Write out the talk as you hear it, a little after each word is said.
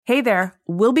Hey there,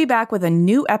 we'll be back with a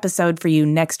new episode for you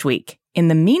next week. In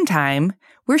the meantime,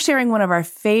 we're sharing one of our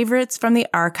favorites from the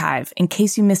archive in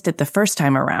case you missed it the first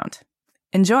time around.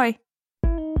 Enjoy!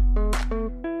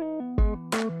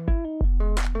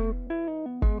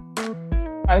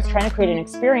 I was trying to create an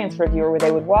experience for a viewer where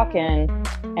they would walk in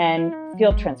and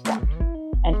feel transformed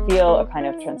and feel a kind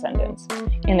of transcendence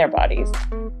in their bodies.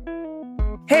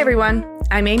 Hey everyone,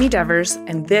 I'm Amy Devers,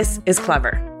 and this is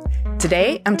Clever.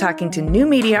 Today, I'm talking to new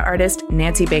media artist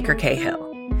Nancy Baker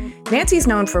Cahill. Nancy's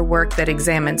known for work that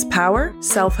examines power,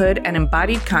 selfhood, and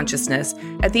embodied consciousness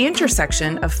at the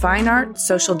intersection of fine art,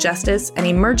 social justice, and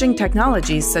emerging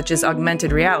technologies such as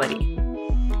augmented reality.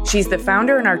 She's the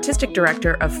founder and artistic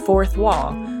director of Fourth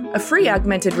Wall, a free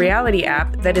augmented reality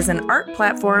app that is an art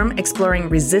platform exploring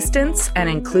resistance and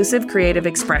inclusive creative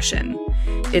expression.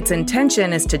 Its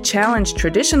intention is to challenge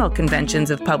traditional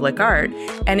conventions of public art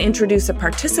and introduce a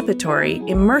participatory,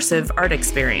 immersive art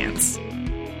experience.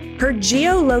 Her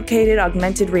geo-located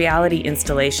augmented reality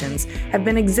installations have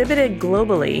been exhibited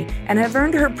globally and have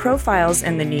earned her profiles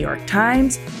in the New York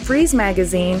Times, Frieze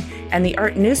magazine, and the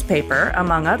Art newspaper,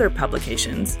 among other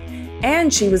publications.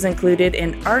 And she was included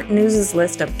in Art News'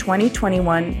 list of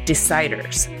 2021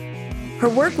 Deciders. Her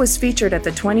work was featured at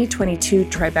the 2022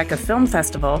 Tribeca Film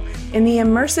Festival in the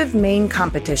Immersive Main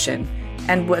competition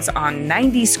and was on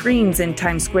 90 screens in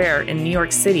Times Square in New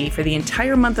York City for the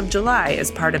entire month of July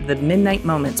as part of the Midnight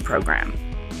Moments program.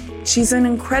 She's an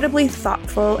incredibly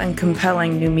thoughtful and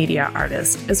compelling new media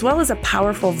artist, as well as a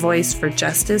powerful voice for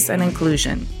justice and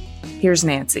inclusion. Here's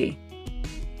Nancy.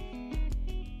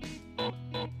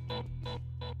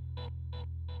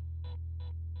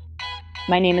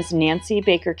 My name is Nancy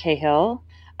Baker Cahill.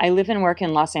 I live and work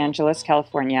in Los Angeles,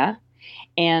 California,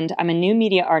 and I'm a new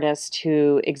media artist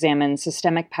who examines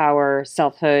systemic power,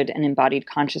 selfhood, and embodied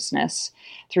consciousness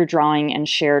through drawing and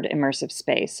shared immersive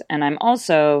space. And I'm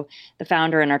also the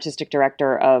founder and artistic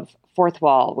director of Fourth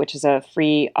Wall, which is a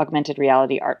free augmented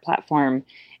reality art platform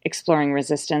exploring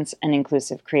resistance and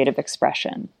inclusive creative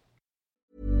expression.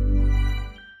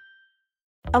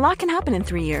 A lot can happen in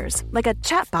 3 years, like a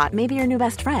chatbot may be your new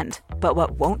best friend. But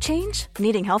what won't change?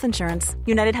 Needing health insurance.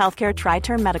 United Healthcare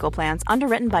Tri-Term Medical Plans,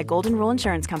 underwritten by Golden Rule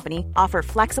Insurance Company, offer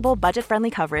flexible, budget-friendly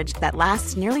coverage that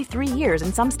lasts nearly 3 years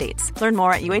in some states. Learn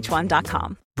more at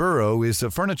uh1.com. Burrow is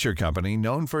a furniture company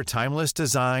known for timeless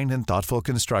design and thoughtful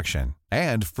construction,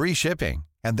 and free shipping,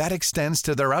 and that extends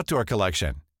to their outdoor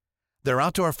collection. Their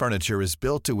outdoor furniture is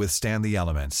built to withstand the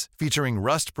elements, featuring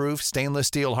rust-proof stainless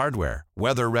steel hardware,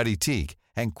 weather-ready teak,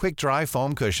 and quick-dry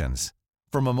foam cushions.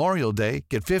 For Memorial Day,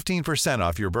 get 15%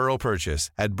 off your Burrow purchase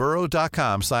at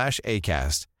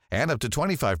burrow.com/ACAST and up to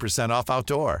 25% off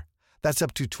outdoor. That's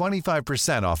up to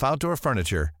 25% off outdoor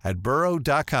furniture at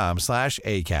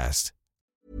burrow.com/ACAST.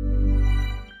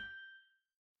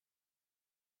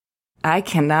 I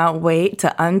cannot wait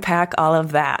to unpack all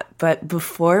of that. But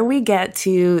before we get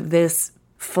to this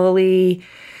fully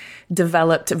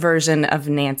developed version of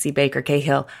Nancy Baker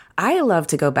Cahill, I love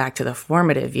to go back to the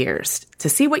formative years to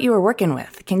see what you were working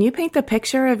with. Can you paint the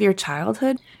picture of your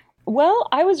childhood? Well,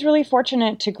 I was really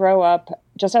fortunate to grow up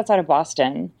just outside of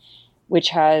Boston,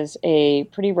 which has a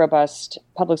pretty robust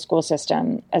public school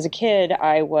system. As a kid,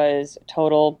 I was a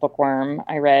total bookworm.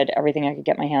 I read everything I could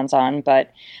get my hands on,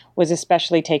 but was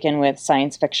especially taken with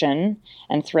science fiction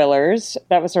and thrillers.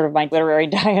 That was sort of my literary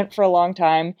diet for a long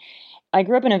time. I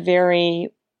grew up in a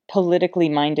very politically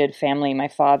minded family. My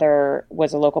father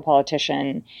was a local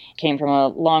politician, came from a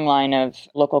long line of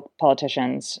local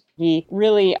politicians. He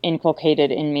really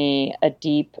inculcated in me a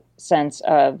deep sense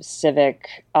of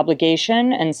civic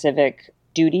obligation and civic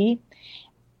duty,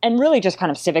 and really just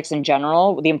kind of civics in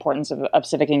general, the importance of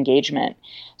civic engagement.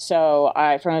 So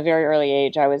from a very early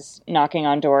age, I was knocking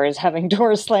on doors, having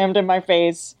doors slammed in my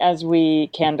face as we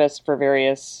canvassed for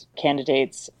various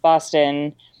candidates.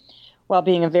 Boston, while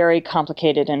being a very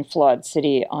complicated and flawed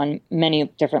city on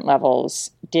many different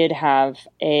levels, did have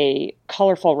a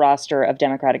colorful roster of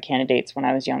Democratic candidates when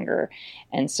I was younger.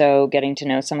 And so getting to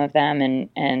know some of them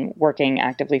and working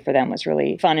actively for them was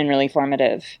really fun and really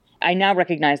formative. I now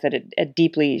recognize that it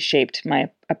deeply shaped my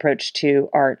approach to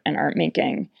art and art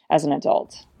making as an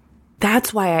adult.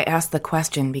 That's why I asked the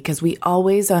question, because we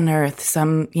always unearth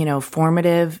some,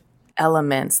 formative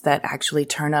elements that actually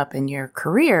turn up in your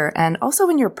career and also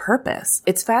in your purpose.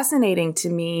 It's fascinating to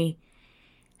me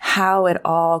how it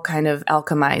all kind of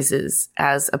alchemizes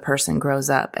as a person grows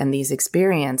up, and these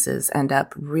experiences end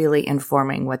up really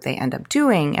informing what they end up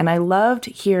doing. And I loved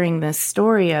hearing this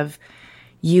story of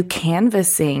you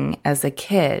canvassing as a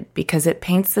kid, because it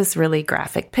paints this really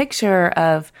graphic picture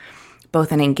of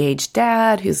both an engaged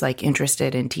dad who's like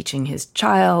interested in teaching his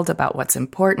child about what's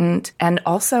important, and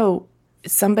also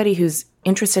somebody who's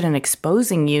interested in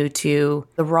exposing you to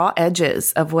the raw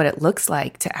edges of what it looks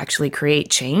like to actually create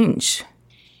change.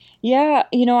 Yeah,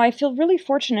 I feel really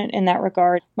fortunate in that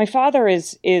regard. My father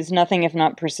is nothing if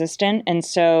not persistent, and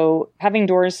so having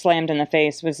doors slammed in the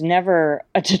face was never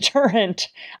a deterrent.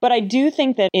 But I do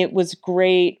think that it was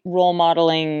great role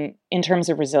modeling in terms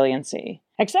of resiliency.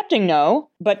 Accepting no,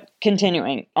 but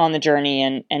continuing on the journey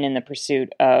and in the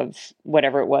pursuit of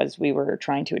whatever it was we were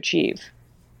trying to achieve.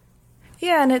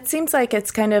 Yeah, and it seems like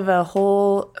it's kind of a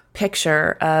whole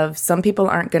picture of some people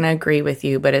aren't going to agree with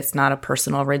you, but it's not a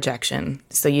personal rejection.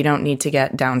 So you don't need to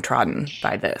get downtrodden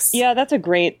by this. Yeah, that's a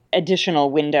great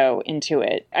additional window into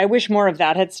it. I wish more of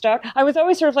that had stuck. I was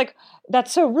always sort of like,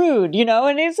 that's so rude,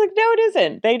 And it's like, no, it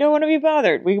isn't. They don't want to be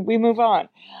bothered. We move on.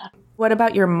 What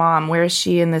about your mom? Where is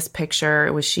she in this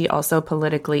picture? Was she also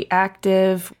politically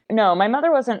active? No, my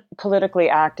mother wasn't politically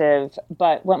active,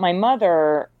 but what my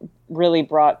mother really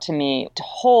brought to me a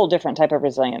whole different type of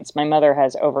resilience. My mother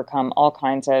has overcome all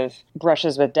kinds of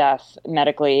brushes with death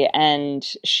medically, and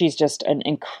she's just an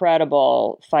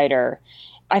incredible fighter.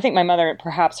 I think my mother,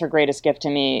 perhaps her greatest gift to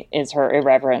me is her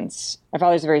irreverence. My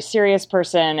father's a very serious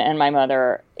person, and my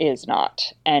mother is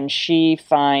not. And she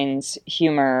finds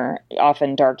humor,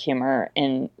 often dark humor,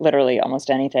 in literally almost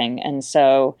anything. And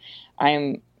so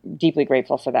I'm deeply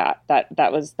grateful for that.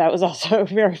 That was also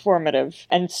very formative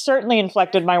and certainly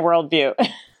inflected my worldview.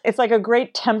 It's like a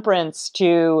great temperance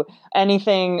to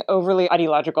anything overly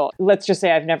ideological. Let's just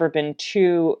say I've never been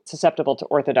too susceptible to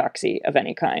orthodoxy of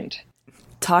any kind.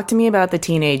 Talk to me about the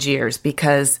teenage years,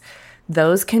 because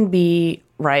those can be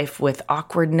rife with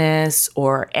awkwardness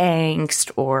or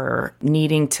angst or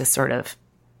needing to sort of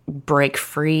break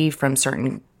free from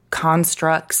certain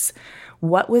constructs.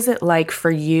 What was it like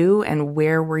for you, and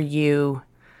where were you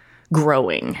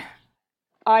growing?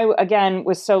 I, again,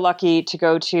 was so lucky to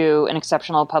go to an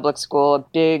exceptional public school, a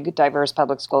big, diverse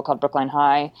public school called Brookline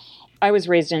High. I was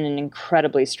raised in an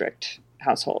incredibly strict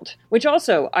household, which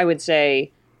also, I would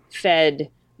say, fed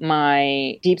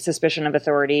my deep suspicion of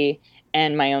authority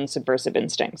and my own subversive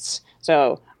instincts.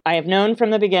 So I have known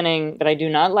from the beginning that I do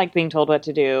not like being told what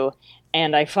to do,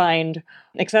 and I find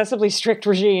excessively strict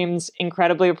regimes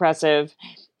incredibly oppressive.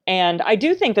 And I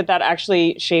do think that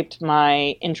actually shaped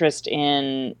my interest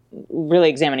in really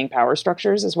examining power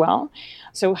structures as well.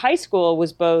 So high school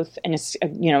was both an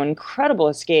incredible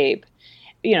escape.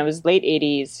 It was late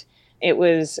 80s. It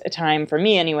was a time, for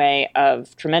me anyway,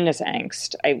 of tremendous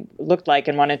angst. I looked like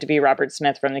and wanted to be Robert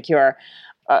Smith from The Cure.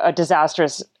 A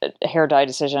disastrous hair dye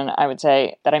decision, I would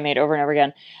say, that I made over and over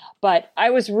again. But I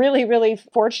was really, really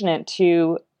fortunate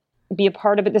to be a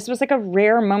part of it. This was like a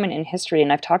rare moment in history.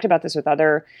 And I've talked about this with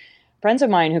other friends of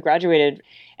mine who graduated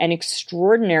an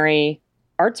extraordinary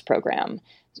arts program,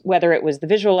 whether it was the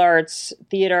visual arts,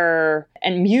 theater,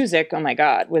 and music. Oh my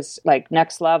God, was like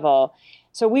next level.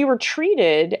 So we were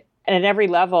treated at every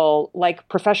level like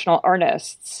professional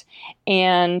artists.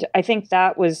 And I think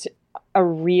that was a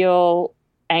real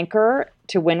anchor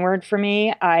to windward for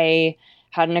me. I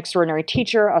had an extraordinary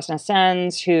teacher, Asna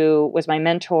Sens, who was my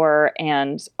mentor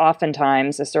and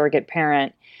oftentimes a surrogate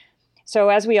parent. So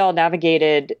as we all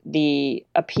navigated the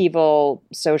upheaval,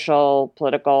 social,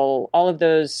 political, all of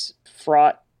those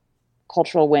fraught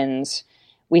cultural winds,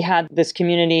 we had this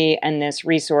community and this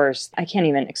resource. I can't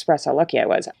even express how lucky I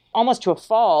was. Almost to a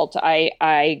fault,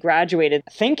 I graduated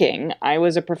thinking I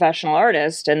was a professional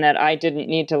artist and that I didn't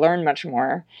need to learn much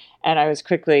more. And I was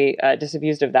quickly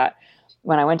disabused of that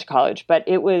when I went to college. But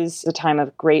it was a time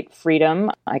of great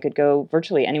freedom. I could go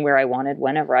virtually anywhere I wanted,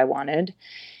 whenever I wanted.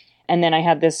 And then I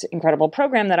had this incredible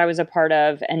program that I was a part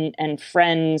of, and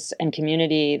friends and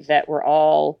community that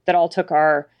all took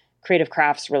our creative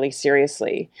crafts really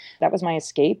seriously. That was my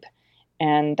escape.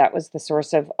 And that was the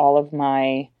source of all of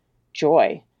my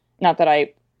joy. Not that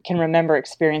I can remember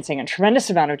experiencing a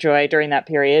tremendous amount of joy during that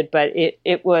period, but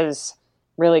it was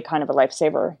really kind of a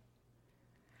lifesaver.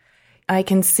 I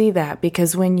can see that,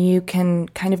 because when you can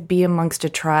kind of be amongst a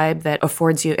tribe that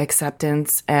affords you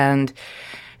acceptance and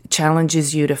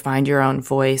challenges you to find your own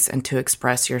voice and to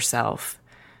express yourself,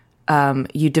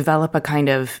 you develop a kind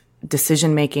of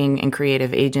decision-making and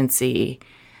creative agency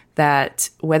that,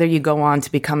 whether you go on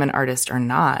to become an artist or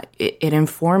not, it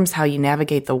informs how you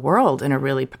navigate the world in a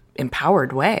really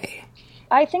empowered way.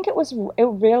 I think it was a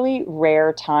really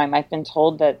rare time. I've been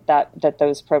told that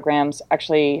those programs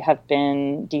actually have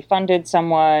been defunded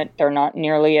somewhat. They're not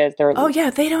nearly as they're. Oh yeah,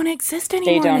 they don't exist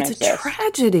anymore. They don't it's exist. A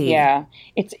tragedy. Yeah,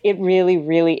 it really,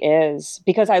 really is,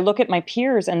 because I look at my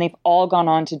peers and they've all gone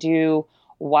on to do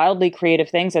wildly creative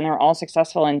things, and they're all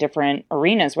successful in different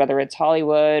arenas, whether it's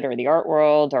Hollywood or the art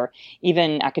world or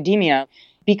even academia.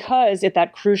 Because at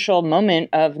that crucial moment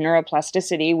of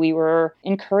neuroplasticity, we were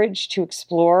encouraged to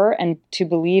explore and to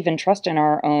believe and trust in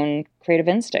our own creative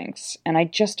instincts. And I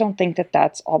just don't think that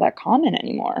that's all that common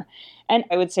anymore. And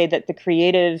I would say that the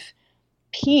creative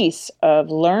piece of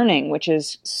learning, which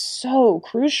is so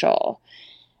crucial,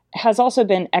 has also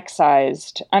been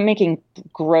excised. I'm making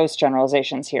gross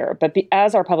generalizations here, but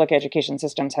as our public education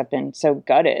systems have been so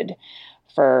gutted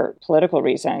for political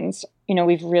reasons,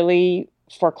 we've really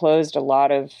foreclosed a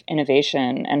lot of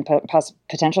innovation and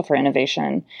potential for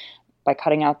innovation by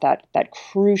cutting out that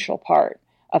crucial part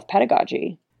of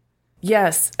pedagogy.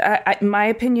 Yes, my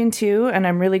opinion too, and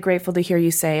I'm really grateful to hear you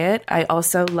say it. I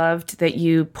also loved that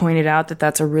you pointed out that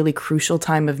that's a really crucial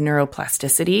time of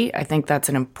neuroplasticity. I think that's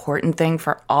an important thing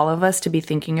for all of us to be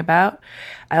thinking about.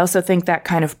 I also think that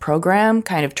kind of program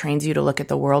kind of trains you to look at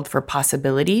the world for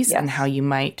possibilities and how you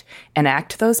might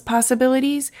enact those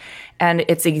possibilities. And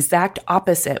it's the exact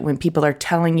opposite when people are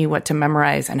telling you what to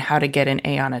memorize and how to get an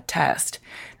A on a test.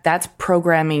 That's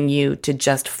programming you to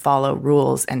just follow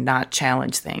rules and not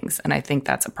challenge things. And I think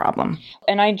that's a problem.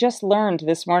 And I just learned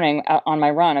this morning on my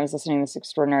run, I was listening to this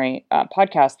extraordinary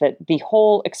podcast, that the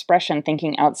whole expression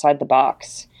thinking outside the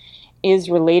box is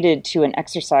related to an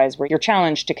exercise where you're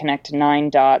challenged to connect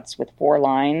 9 dots with 4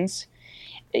 lines.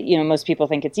 Most people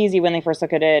think it's easy when they first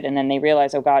look at it, and then they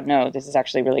realize, oh God, no, this is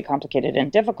actually really complicated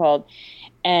and difficult.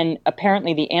 And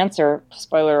apparently the answer,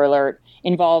 spoiler alert,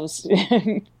 involves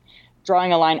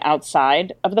drawing a line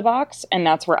outside of the box, and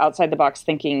that's where outside the box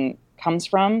thinking comes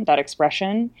from, that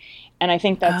expression. And I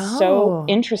think that's so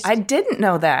interesting. I didn't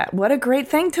know that. What a great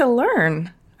thing to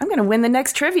learn. I'm going to win the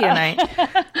next trivia night.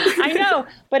 I know,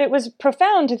 but it was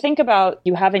profound to think about.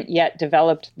 You haven't yet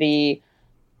developed the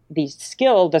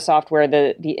skill, the software,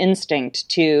 the instinct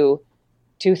to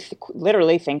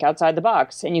literally think outside the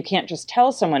box. And you can't just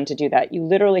tell someone to do that. You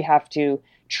literally have to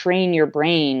train your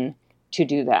brain to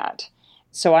do that.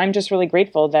 So I'm just really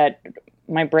grateful that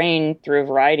my brain, through a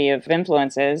variety of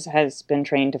influences, has been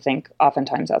trained to think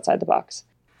oftentimes outside the box.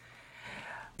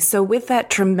 So with that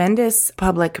tremendous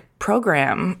public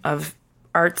program of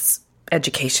arts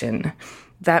education,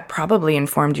 that probably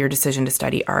informed your decision to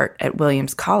study art at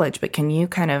Williams College. But can you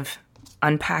kind of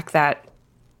unpack that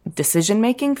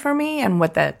decision-making for me and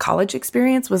what the college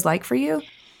experience was like for you?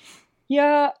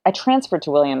 Yeah, I transferred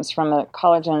to Williams from a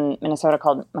college in Minnesota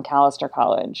called Macalester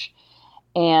College.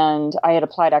 And I had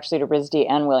applied actually to RISD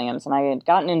and Williams, and I had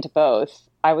gotten into both.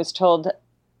 I was told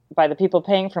by the people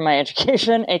paying for my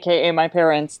education, aka my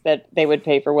parents, that they would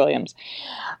pay for Williams.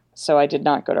 So I did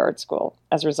not go to art school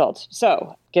as a result.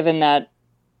 So given that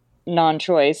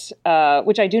non-choice,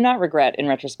 which I do not regret in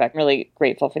retrospect, I'm really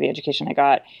grateful for the education I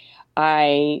got,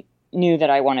 I knew that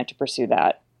I wanted to pursue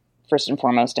that first and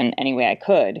foremost in any way I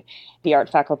could. The art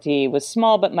faculty was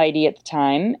small but mighty at the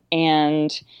time,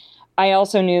 and I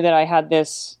also knew that I had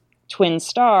this twin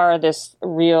star, this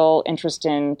real interest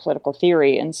in political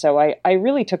theory. And so I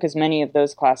really took as many of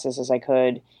those classes as I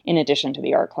could in addition to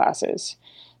the art classes.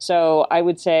 So I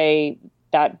would say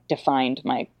that defined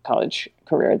my college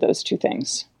career, those two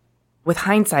things. With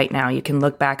hindsight now, you can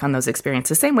look back on those experiences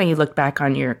the same way you look back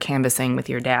on your canvassing with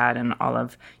your dad and all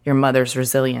of your mother's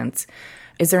resilience.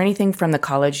 Is there anything from the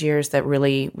college years that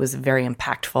really was a very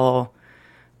impactful,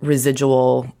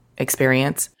 residual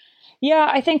experience?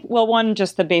 Yeah, I think, well, one,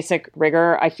 just the basic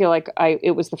rigor. I feel like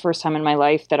it was the first time in my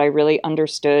life that I really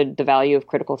understood the value of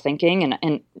critical thinking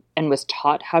and was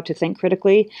taught how to think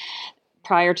critically.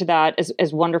 Prior to that,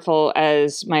 as wonderful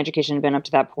as my education had been up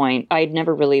to that point, I'd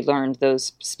never really learned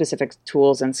those specific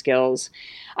tools and skills.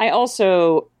 I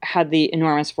also had the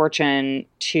enormous fortune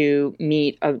to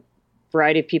meet a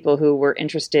variety of people who were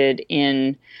interested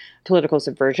in political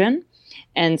subversion.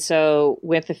 And so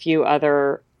with a few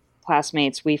other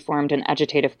classmates, we formed an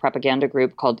agitative propaganda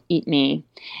group called Eat Me.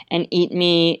 And Eat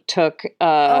Me took...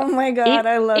 oh my God,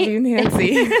 I love you,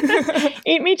 Nancy.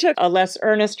 Eat Me took a less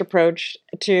earnest approach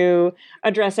to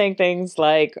addressing things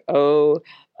like,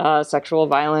 sexual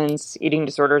violence, eating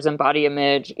disorders, and body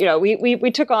image.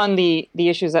 We took on the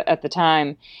issues at the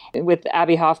time with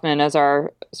Abby Hoffman as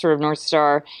our sort of North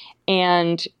Star.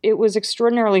 And it was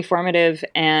extraordinarily formative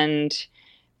and,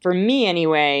 for me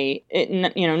anyway,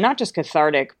 not just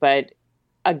cathartic, but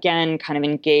again, kind of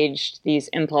engaged these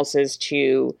impulses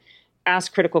to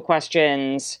ask critical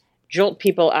questions, jolt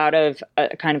people out of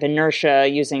a kind of inertia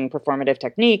using performative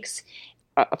techniques.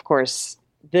 Of course,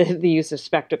 the use of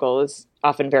spectacle is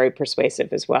often very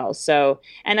persuasive as well. So,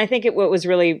 and I think what was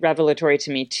really revelatory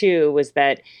to me too was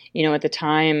that, at the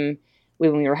time,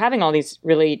 when we were having all these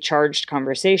really charged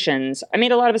conversations, I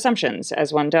made a lot of assumptions,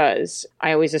 as one does.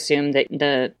 I always assumed that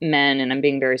the men, and I'm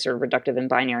being very sort of reductive and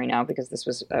binary now because this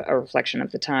was a reflection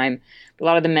of the time, but a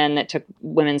lot of the men that took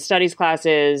women's studies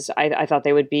classes, I thought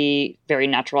they would be very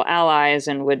natural allies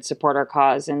and would support our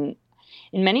cause. And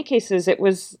in many cases, it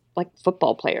was like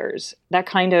football players. That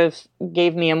kind of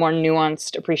gave me a more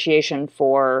nuanced appreciation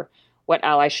for what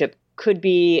allyship could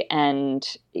be and,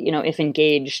 if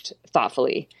engaged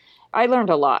thoughtfully. I learned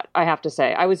a lot, I have to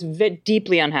say. I was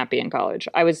deeply unhappy in college.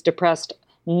 I was depressed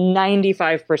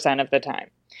 95% of the time.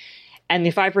 And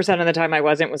the 5% of the time I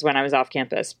wasn't was when I was off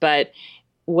campus. But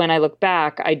when I look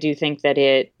back, I do think that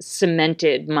it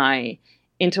cemented my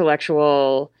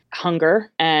intellectual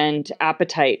hunger and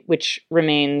appetite, which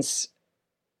remains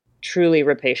truly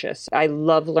rapacious. I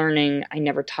love learning. I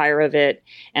never tire of it.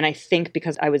 And I think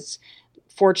because I was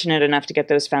fortunate enough to get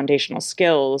those foundational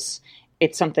skills,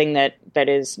 it's something that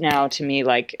is now to me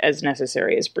like as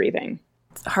necessary as breathing.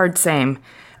 Hard same.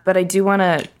 But I do want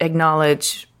to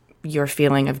acknowledge your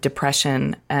feeling of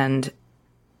depression. And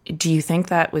do you think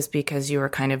that was because you were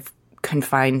kind of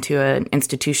confined to an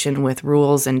institution with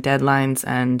rules and deadlines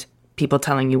and people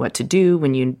telling you what to do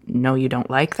when you know you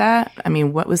don't like that? I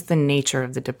mean, what was the nature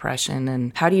of the depression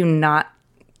and how do you not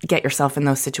get yourself in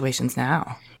those situations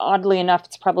now? Oddly enough,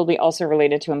 it's probably also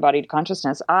related to embodied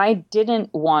consciousness. I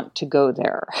didn't want to go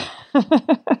there.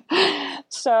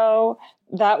 So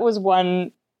that was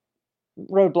one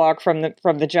roadblock from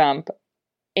the jump.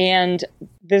 And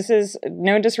this is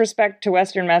no disrespect to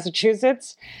Western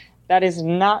Massachusetts. That is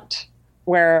not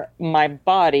where my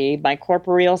body, my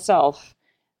corporeal self,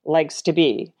 likes to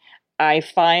be. I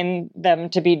find them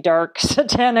to be dark,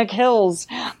 satanic hills.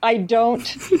 I don't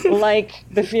like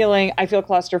the feeling. I feel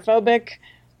claustrophobic.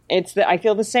 I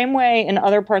feel the same way in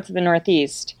other parts of the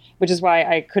Northeast, which is why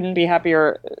I couldn't be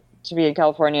happier to be in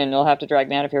California, and you'll have to drag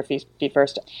me out of here feet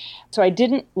first. So I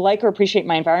didn't like or appreciate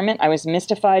my environment. I was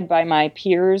mystified by my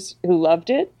peers who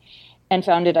loved it and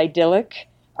found it idyllic.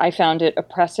 I found it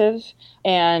oppressive.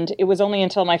 And it was only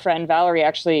until my friend Valerie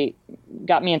actually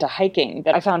got me into hiking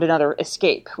that I found another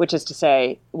escape, which is to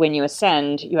say, when you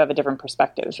ascend, you have a different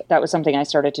perspective. That was something I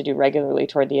started to do regularly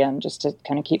toward the end, just to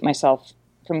kind of keep myself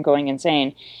from going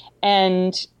insane.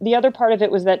 And the other part of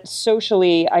it was that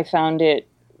socially, I found it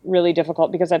really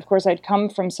difficult because, of course, I'd come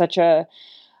from such a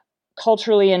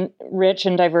culturally rich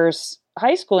and diverse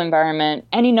high school environment,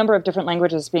 any number of different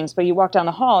languages being spoken. You walk down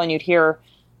the hall and you'd hear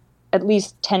at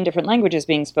least 10 different languages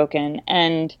being spoken.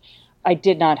 And I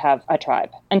did not have a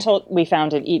tribe until we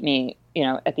found it Eat Me,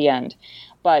 at the end.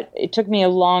 But it took me a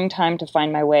long time to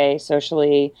find my way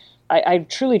socially. I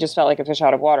truly just felt like a fish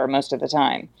out of water most of the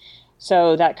time.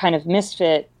 So that kind of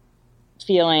misfit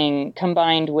feeling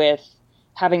combined with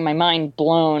having my mind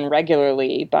blown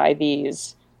regularly by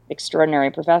these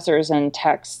extraordinary professors and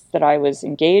texts that I was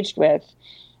engaged with,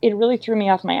 it really threw me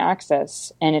off my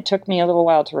axis. And it took me a little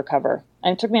while to recover.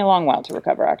 And it took me a long while to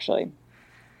recover, actually.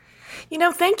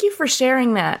 Thank you for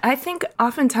sharing that. I think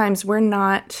oftentimes we're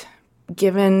not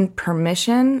given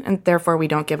permission, and therefore we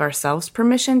don't give ourselves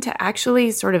permission to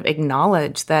actually sort of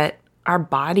acknowledge that our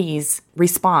bodies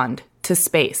respond to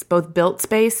space, both built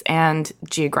space and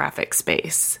geographic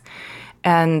space.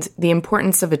 And the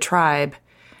importance of a tribe,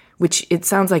 which it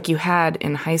sounds like you had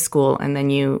in high school and then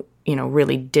you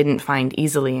really didn't find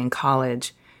easily in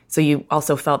college. So you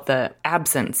also felt the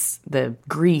absence, the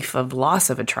grief of loss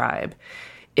of a tribe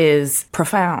is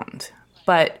profound.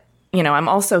 But, I'm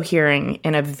also hearing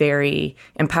in a very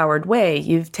empowered way,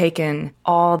 you've taken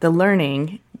all the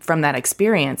learning from that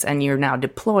experience and you're now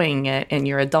deploying it in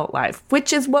your adult life,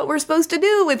 which is what we're supposed to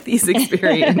do with these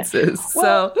experiences.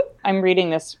 Well, I'm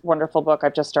reading this wonderful book.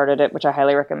 I've just started it, which I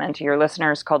highly recommend to your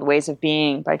listeners, called Ways of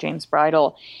Being by James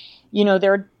Bridle.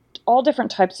 There are all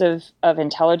different types of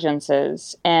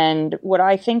intelligences. And what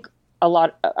I think a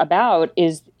lot about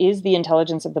is the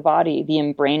intelligence of the body, the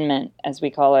embrainment, as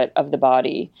we call it, of the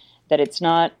body, that it's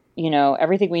not,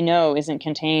 everything we know isn't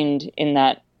contained in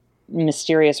that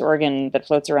mysterious organ that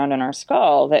floats around in our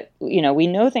skull, that, we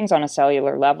know things on a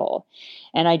cellular level.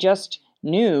 And I just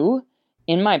knew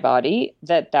in my body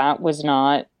that was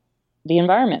not the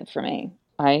environment for me.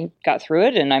 I got through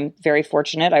it and I'm very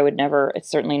fortunate. It's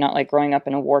certainly not like growing up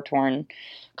in a war-torn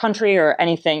country or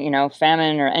anything,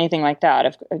 famine or anything like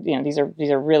that. These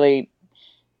are really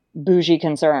bougie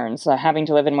concerns, having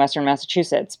to live in Western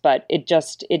Massachusetts, but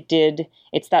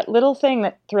it's that little thing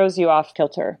that throws you off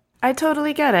kilter. I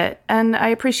totally get it. And I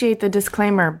appreciate the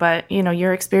disclaimer, but,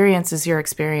 your experience is your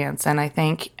experience. And I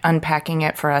think unpacking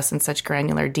it for us in such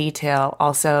granular detail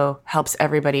also helps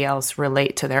everybody else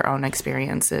relate to their own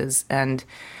experiences. And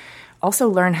also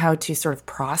learn how to sort of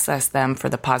process them for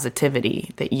the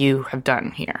positivity that you have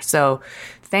done here. So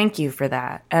thank you for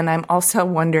that. And I'm also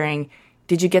wondering,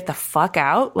 did you get the fuck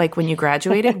out? Like when you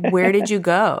graduated, where did you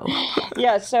go?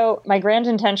 Yeah, so my grand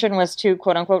intention was to,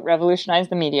 quote unquote, revolutionize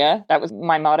the media. That was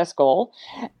my modest goal.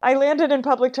 I landed in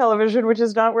public television, which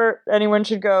is not where anyone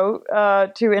should go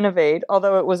to innovate,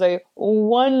 although it was a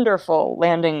wonderful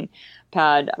landing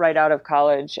pad right out of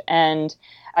college. And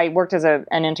I worked as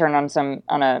an intern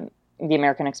on the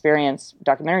American Experience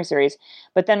documentary series.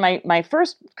 But then my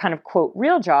first kind of, quote,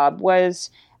 real job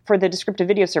was for the Descriptive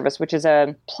Video Service, which is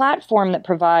a platform that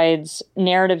provides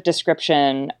narrative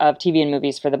description of TV and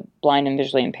movies for the blind and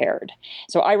visually impaired.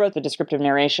 So I wrote the descriptive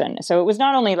narration. So it was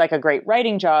not only like a great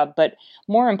writing job, but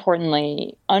more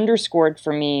importantly, underscored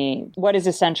for me what is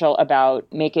essential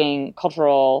about making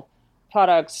cultural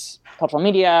products, cultural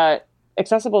media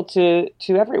accessible to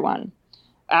everyone.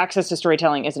 Access to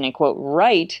storytelling isn't a, quote,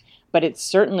 right, but it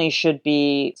certainly should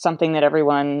be something that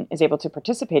everyone is able to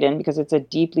participate in because it's a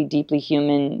deeply, deeply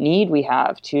human need we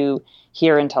have to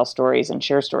hear and tell stories and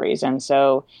share stories. And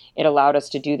so it allowed us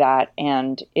to do that.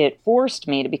 And it forced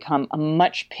me to become a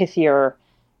much pithier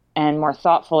and more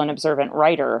thoughtful and observant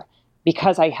writer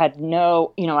because I had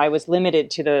I was limited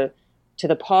to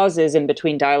the pauses in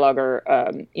between dialogue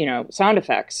or, sound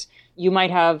effects. You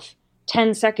might have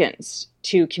 10 seconds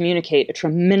to communicate a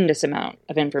tremendous amount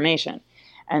of information.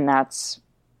 And that's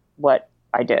what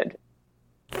I did.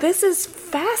 This is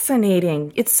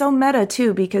fascinating. It's so meta,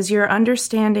 too, because you're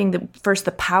understanding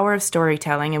the power of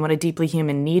storytelling and what a deeply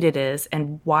human need it is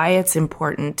and why it's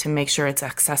important to make sure it's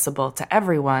accessible to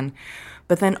everyone,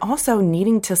 but then also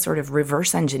needing to sort of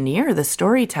reverse engineer the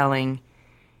storytelling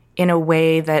in a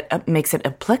way that makes it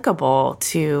applicable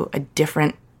to a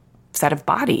different set of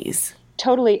bodies.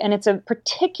 Totally. And it's a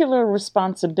particular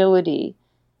responsibility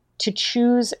to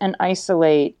choose and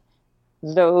isolate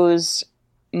those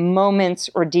moments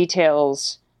or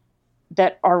details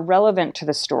that are relevant to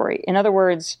the story. In other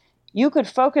words, you could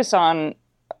focus on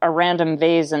a random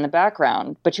vase in the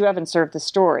background, but you haven't served the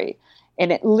story.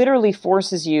 And it literally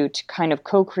forces you to kind of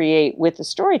co-create with the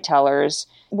storytellers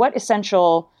what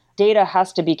essential data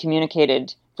has to be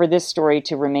communicated for this story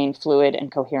to remain fluid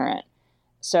and coherent.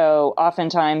 So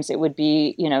oftentimes it would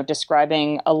be,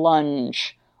 describing a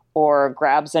lunge or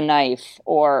grabs a knife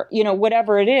or,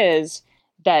 whatever it is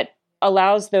that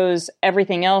allows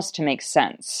everything else to make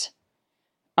sense.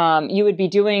 You would be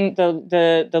doing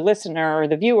the listener or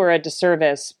the viewer a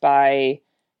disservice by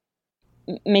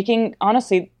making,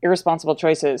 honestly, irresponsible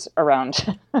choices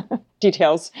around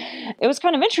details. It was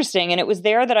kind of interesting. And it was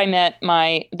there that I met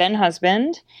my then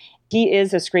husband. He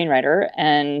is a screenwriter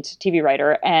and TV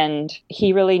writer, and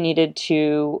he really needed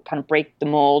to kind of break the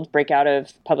mold, break out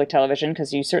of public television,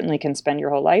 because you certainly can spend your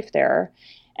whole life there.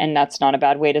 And that's not a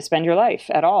bad way to spend your life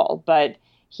at all. But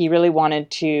he really wanted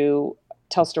to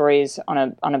tell stories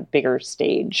on a bigger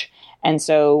stage. And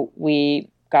so we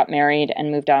got married and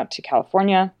moved out to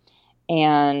California.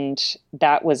 And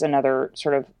that was another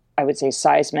sort of, I would say,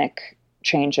 seismic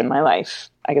change in my life.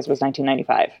 I guess it was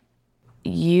 1995.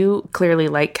 You clearly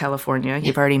like California.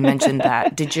 You've already mentioned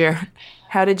that.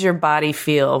 How did your body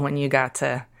feel when you got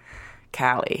to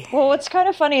Cali? Well, what's kind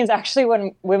of funny is actually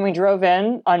when we drove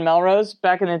in on Melrose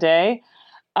back in the day,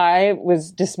 I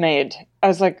was dismayed. I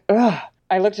was like, ugh.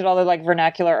 I looked at all the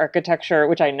vernacular architecture,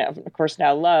 which I know, of course,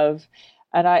 now love.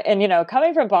 And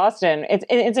coming from Boston,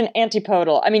 it's an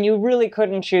antipodal. I mean, you really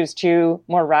couldn't choose two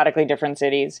more radically different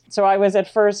cities. So I was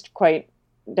at first quite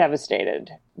devastated,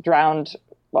 drowned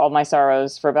all my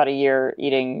sorrows for about a year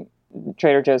eating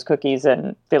Trader Joe's cookies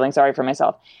and feeling sorry for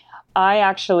myself. I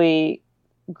actually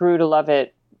grew to love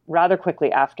it rather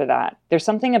quickly after that. There's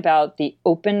something about the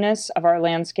openness of our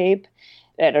landscape.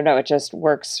 I don't know, it just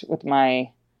works with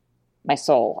my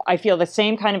soul. I feel the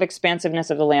same kind of expansiveness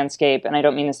of the landscape, and I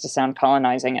don't mean this to sound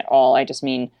colonizing at all. I just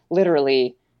mean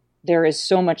literally there is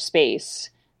so much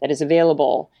space that is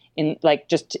available in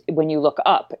just when you look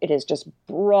up, it is just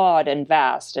broad and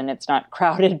vast, and it's not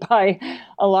crowded by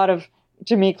a lot of,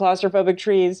 to me, claustrophobic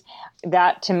trees.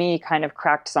 That to me kind of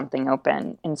cracked something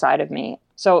open inside of me.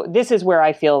 So this is where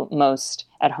I feel most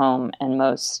at home and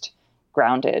most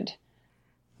grounded.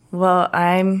 Well,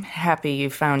 I'm happy you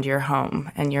found your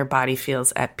home and your body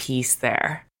feels at peace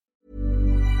there.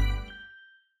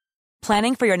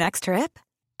 Planning for your next trip?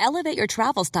 Elevate your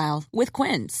travel style with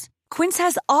Quince. Quince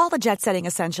has all the jet-setting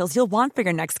essentials you'll want for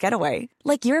your next getaway,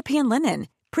 like European linen,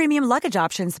 premium luggage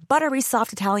options, buttery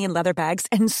soft Italian leather bags,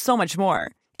 and so much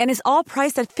more. And is all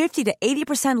priced at 50 to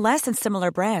 80% less than similar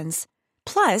brands.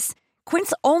 Plus,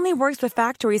 Quince only works with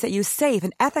factories that use safe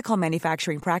and ethical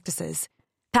manufacturing practices.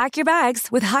 Pack your bags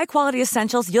with high-quality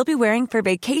essentials you'll be wearing for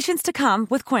vacations to come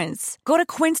with Quince. Go to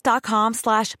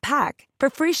quince.com/pack for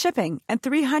free shipping and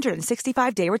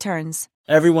 365-day returns.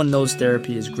 Everyone knows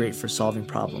therapy is great for solving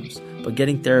problems, but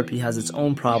getting therapy has its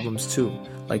own problems too,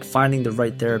 like finding the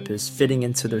right therapist, fitting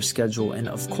into their schedule, and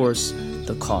of course,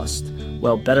 the cost.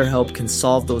 Well, BetterHelp can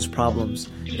solve those problems.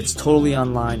 It's totally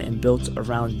online and built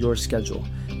around your schedule.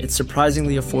 It's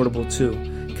surprisingly affordable too.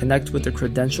 Connect with a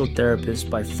credentialed therapist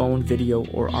by phone, video,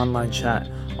 or online chat,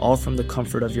 all from the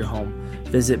comfort of your home.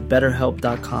 Visit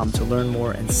BetterHelp.com to learn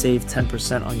more and save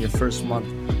 10% on your first month.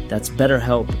 That's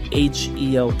BetterHelp,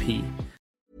 H-E-L-P.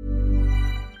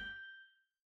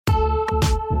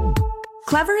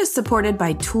 Clever is supported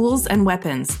by Tools and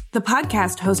Weapons, the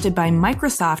podcast hosted by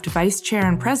Microsoft Vice Chair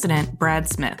and President Brad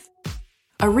Smith.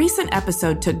 A recent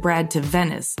episode took Brad to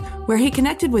Venice, where he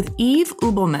connected with Yves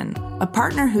Ubelman, a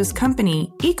partner whose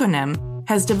company, Econem,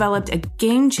 has developed a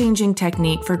game-changing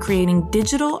technique for creating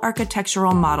digital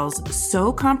architectural models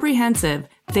so comprehensive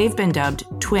they've been dubbed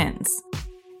twins.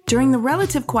 During the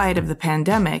relative quiet of the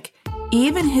pandemic,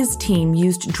 Yves and his team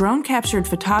used drone-captured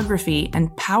photography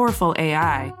and powerful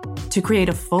AI to create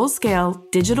a full-scale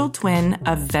digital twin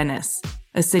of Venice,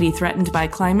 a city threatened by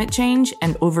climate change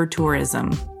and over-tourism.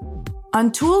 On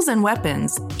Tools and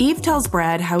Weapons, Yves tells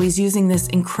Brad how he's using this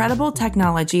incredible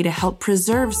technology to help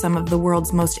preserve some of the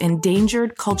world's most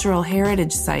endangered cultural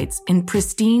heritage sites in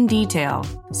pristine detail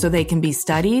so they can be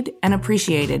studied and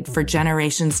appreciated for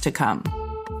generations to come.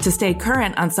 To stay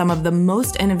current on some of the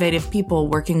most innovative people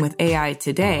working with AI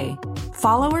today,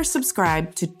 follow or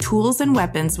subscribe to Tools and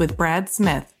Weapons with Brad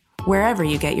Smith wherever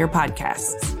you get your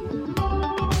podcasts.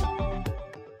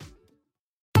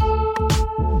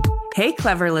 Hey,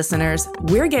 Clever listeners,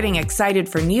 we're getting excited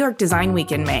for New York Design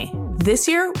Week in May. This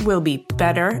year will be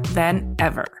better than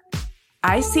ever.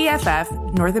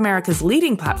 ICFF, North America's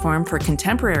leading platform for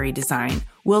contemporary design,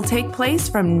 will take place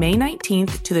from May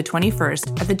 19th to the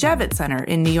 21st at the Javits Center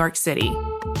in New York City.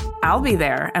 I'll be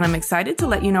there, and I'm excited to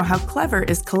let you know how Clever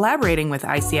is collaborating with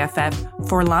ICFF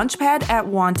for Launchpad at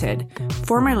Wanted,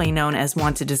 formerly known as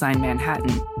Wanted Design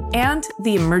Manhattan, and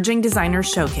the Emerging Designers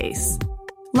Showcase.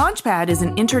 Launchpad is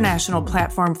an international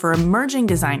platform for emerging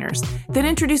designers that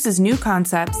introduces new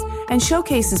concepts and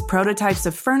showcases prototypes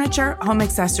of furniture, home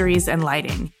accessories, and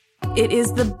lighting. It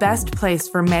is the best place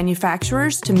for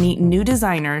manufacturers to meet new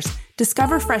designers,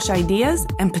 discover fresh ideas,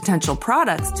 and potential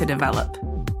products to develop.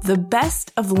 The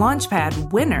best of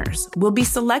Launchpad winners will be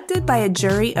selected by a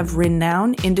jury of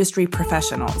renowned industry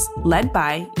professionals, led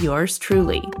by yours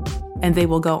truly. And they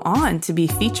will go on to be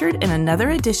featured in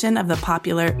another edition of the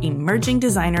popular Emerging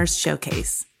Designers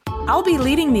Showcase. I'll be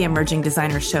leading the Emerging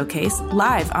Designers Showcase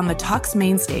live on the Talks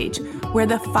main stage, where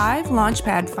the 5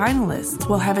 Launchpad finalists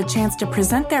will have a chance to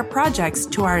present their projects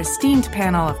to our esteemed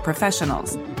panel of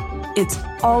professionals. It's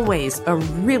always a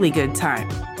really good time.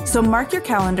 So mark your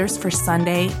calendars for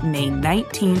Sunday, May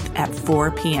 19th at 4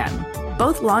 p.m.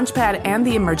 Both Launchpad and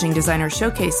the Emerging Designers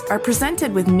Showcase are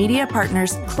presented with media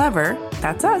partners Clever,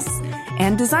 that's us,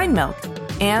 and Design Milk,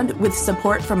 and with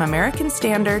support from American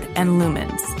Standard and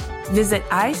Lumens. Visit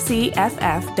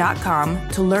ICFF.com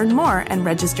to learn more and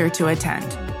register to attend.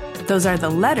 Those are the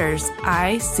letters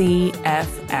ICFF.com.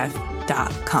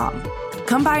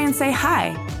 Come by and say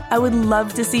hi. I would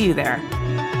love to see you there.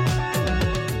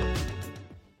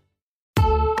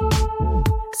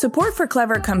 Support for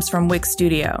Clever comes from Wix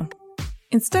Studio.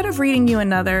 Instead of reading you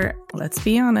another, let's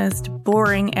be honest,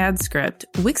 boring ad script,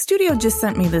 Wix Studio just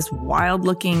sent me this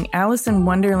wild-looking Alice in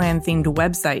Wonderland-themed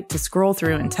website to scroll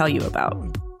through and tell you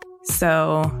about.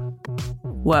 So,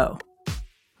 whoa.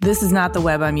 This is not the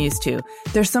web I'm used to.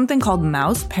 There's something called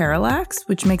mouse parallax,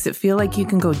 which makes it feel like you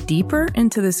can go deeper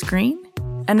into the screen.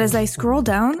 And as I scroll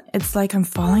down, it's like I'm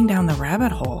falling down the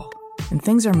rabbit hole. And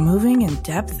things are moving in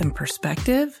depth and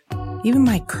perspective. Even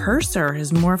my cursor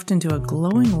has morphed into a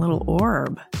glowing little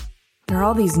orb. There are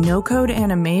all these no-code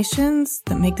animations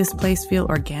that make this place feel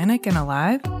organic and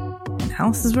alive. And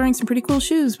Alice is wearing some pretty cool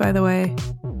shoes, by the way.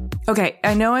 Okay,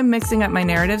 I know I'm mixing up my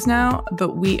narratives now,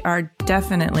 but we are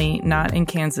definitely not in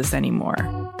Kansas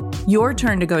anymore. Your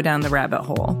turn to go down the rabbit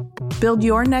hole. Build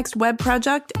your next web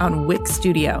project on Wix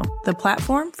Studio, the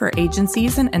platform for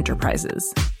agencies and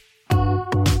enterprises.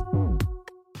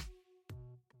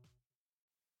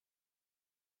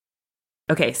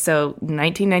 Okay, so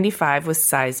 1995 was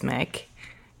Seismic.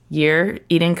 You're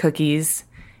eating cookies.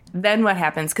 Then what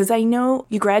happens? Because I know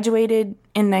you graduated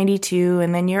in 92,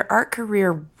 and then your art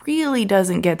career really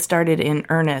doesn't get started in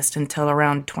earnest until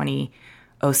around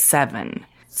 2007.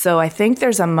 So I think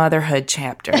there's a motherhood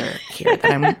chapter here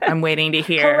that I'm waiting to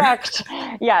hear. Correct.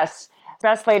 Yes.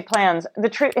 Best laid plans. The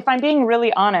truth, if I'm being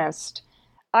really honest,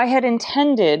 I had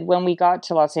intended when we got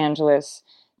to Los Angeles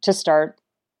to start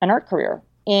an art career.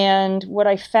 And what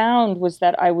I found was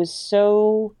that I was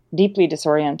so deeply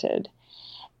disoriented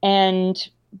and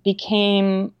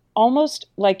became almost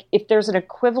like, if there's an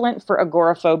equivalent for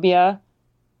agoraphobia,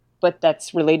 but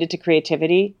that's related to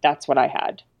creativity, that's what I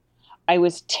had. I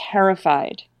was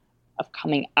terrified of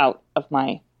coming out of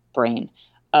my brain,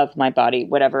 of my body,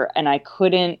 whatever. And I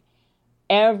couldn't,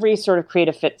 every sort of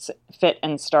creative fit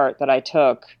and start that I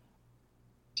took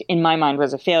in my mind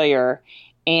was a failure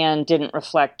and didn't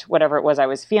reflect whatever it was I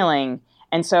was feeling.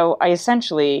 And so I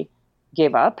essentially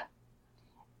gave up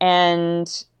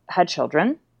and had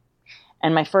children.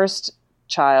 And my first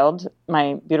child,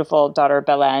 my beautiful daughter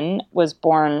Belen, was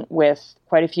born with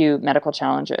quite a few medical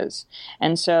challenges.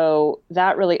 And so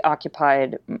that really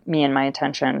occupied me and my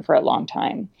attention for a long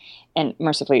time. And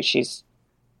mercifully, she's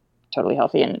totally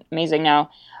healthy and amazing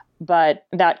now. But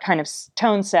that kind of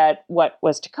tone set what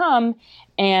was to come.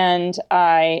 And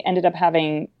I ended up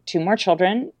having 2 more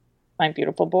children, my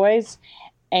beautiful boys.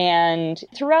 And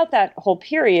throughout that whole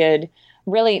period,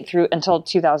 really through until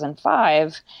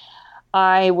 2005,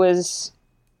 I was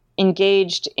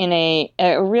engaged in a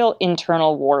real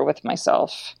internal war with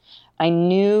myself. I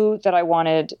knew that I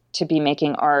wanted to be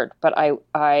making art, but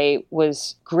I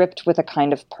was gripped with a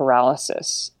kind of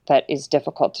paralysis that is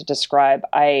difficult to describe.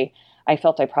 I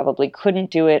felt I probably couldn't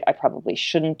do it. I probably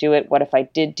shouldn't do it. What if I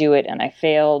did do it and I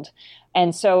failed?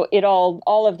 And so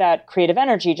all of that creative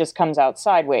energy just comes out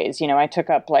sideways. You know, I took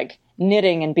up like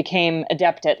knitting and became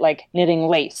adept at like knitting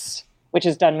lace, which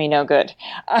has done me no good.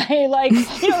 I like,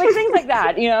 you know, like things like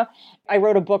that, you know. I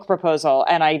wrote a book proposal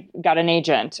and I got an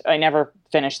agent. I never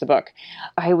finished the book.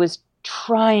 I was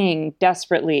trying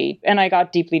desperately and I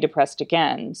got deeply depressed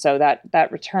again. So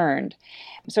that returned.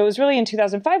 So it was really in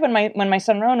 2005 when my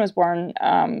son Rowan was born,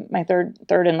 my third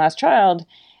and last child.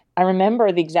 I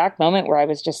remember the exact moment where I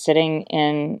was just sitting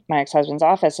in my ex-husband's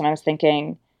office and I was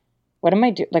thinking, what am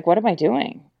I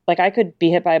doing? Like, I could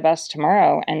be hit by a bus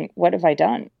tomorrow, and what have I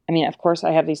done? I mean, of course,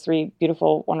 I have these 3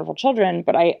 beautiful, wonderful children,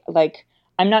 but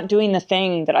I'm not doing the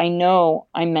thing that I know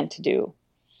I'm meant to do.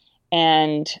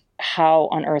 And how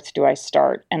on earth do I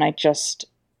start? And I just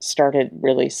started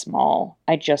really small.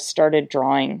 I just started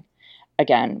drawing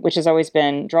again, which has always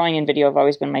been, drawing and video have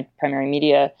always been my primary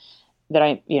media that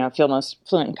I, you know, feel most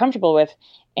fluent and comfortable with.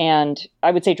 And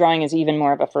I would say drawing is even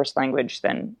more of a first language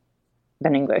than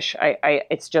English.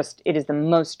 It is the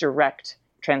most direct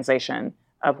translation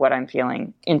of what I'm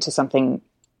feeling into something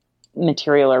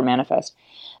material or manifest.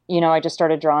 You know, I just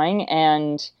started drawing,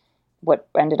 and what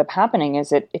ended up happening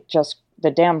is it just,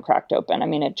 the dam cracked open. I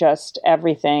mean,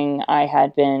 everything I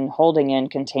had been holding in,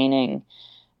 containing,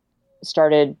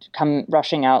 started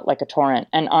rushing out like a torrent.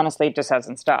 And honestly, it just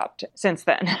hasn't stopped since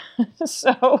then.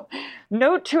 So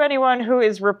note to anyone who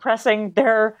is repressing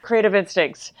their creative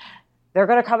instincts, they're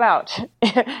going to come out.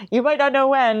 You might not know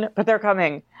when, but they're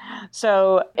coming.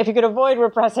 So if you could avoid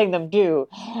repressing them, do.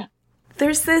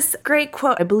 There's this great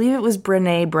quote, I believe it was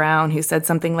Brené Brown, who said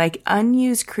something like,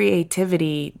 unused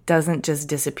creativity doesn't just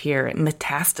disappear, it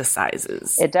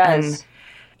metastasizes. It does. And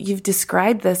you've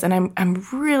described this, and I'm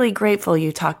really grateful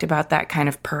you talked about that kind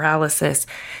of paralysis,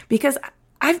 because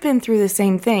I've been through the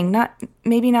same thing,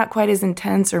 maybe not quite as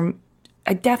intense, or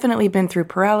I've definitely been through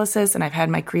paralysis, and I've had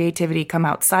my creativity come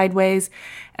out sideways,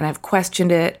 and I've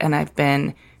questioned it, and I've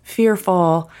been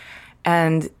fearful,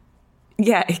 and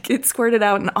yeah, it squirted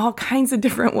out in all kinds of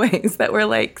different ways that were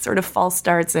like sort of false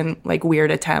starts and like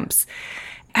weird attempts.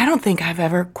 I don't think I've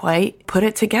ever quite put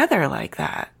it together like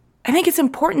that. I think it's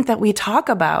important that we talk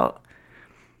about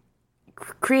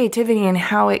creativity and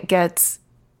how it gets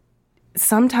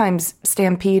sometimes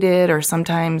stampeded or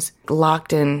sometimes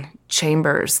locked in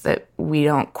chambers that we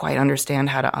don't quite understand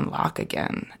how to unlock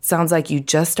again. It sounds like you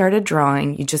just started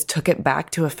drawing, you just took it back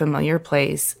to a familiar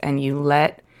place, and you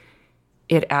let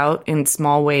it out in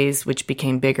small ways, which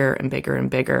became bigger and bigger and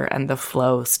bigger, and the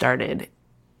flow started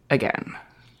again.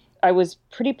 I was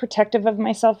pretty protective of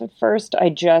myself at first. I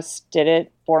just did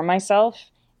it for myself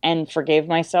and forgave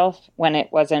myself when it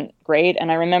wasn't great.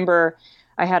 And I remember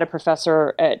I had a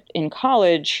professor in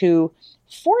college who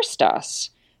forced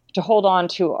us to hold on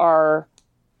to our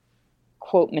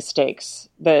quote mistakes,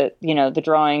 the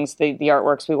drawings, the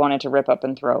artworks we wanted to rip up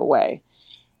and throw away,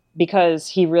 because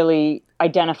he really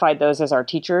identified those as our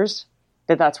teachers,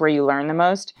 that's where you learn the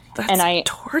most. That's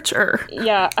torture.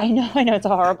 Yeah, I know it's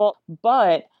horrible,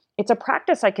 but it's a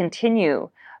practice I continue,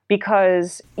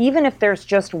 because even if there's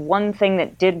just one thing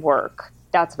that did work,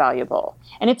 that's valuable.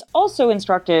 And it's also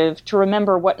instructive to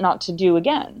remember what not to do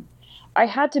again. I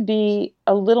had to be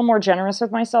a little more generous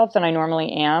with myself than I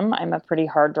normally am. I'm a pretty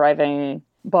hard-driving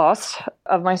boss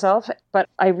of myself. But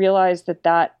I realized that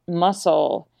that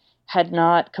muscle had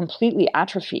not completely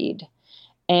atrophied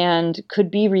and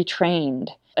could be retrained.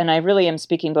 And I really am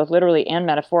speaking both literally and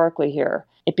metaphorically here.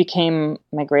 It became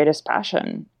my greatest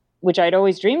passion, which I'd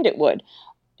always dreamed it would.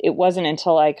 It wasn't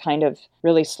until I kind of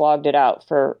really slogged it out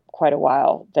for quite a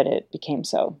while that it became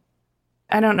so.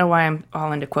 I don't know why I'm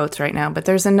all into quotes right now, but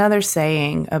there's another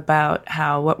saying about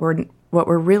how what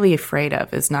we're really afraid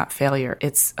of is not failure.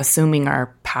 It's assuming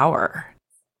our power.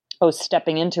 Oh,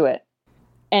 stepping into it.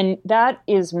 And that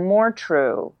is more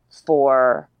true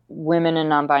for women and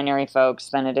non-binary folks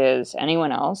than it is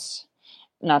anyone else.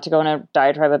 Not to go in a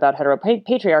diatribe about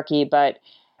heteropatriarchy, but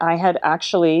I had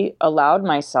actually allowed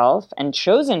myself and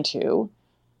chosen to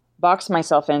box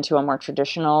myself into a more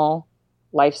traditional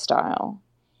lifestyle.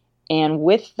 And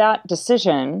with that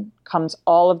decision comes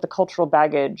all of the cultural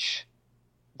baggage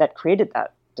that created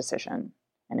that decision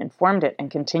and informed it and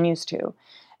continues to.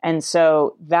 And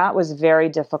so that was very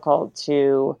difficult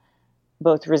to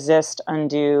both resist,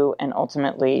 undo, and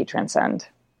ultimately transcend.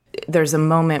 There's a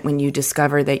moment when you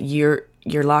discover that you're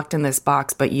locked in this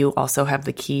box, but you also have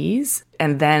the keys,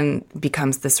 and then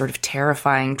becomes this sort of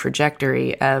terrifying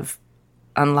trajectory of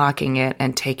unlocking it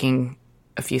and taking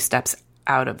a few steps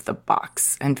out of the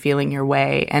box and feeling your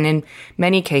way. And in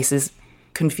many cases,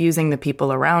 confusing the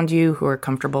people around you who are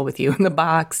comfortable with you in the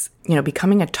box,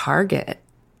 becoming a target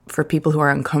for people who are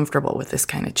uncomfortable with this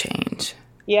kind of change.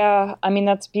 Yeah, I mean,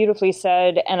 that's beautifully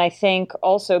said. And I think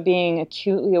also being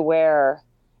acutely aware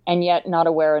and yet not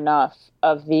aware enough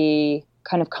of the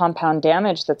kind of compound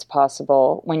damage that's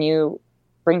possible when you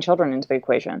bring children into the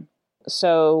equation.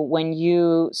 So when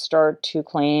you start to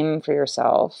claim for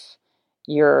yourself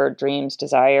your dreams,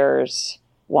 desires,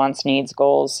 wants, needs,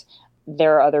 goals,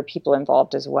 there are other people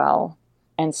involved as well.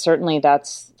 And certainly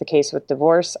that's the case with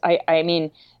divorce. I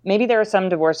mean, maybe there are some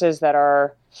divorces that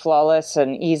are flawless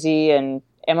and easy and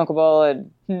amicable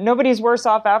and nobody's worse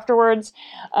off afterwards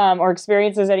or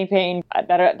experiences any pain.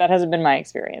 That hasn't been my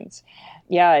experience.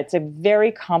 Yeah, it's a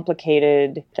very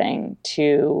complicated thing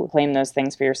to claim those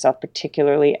things for yourself,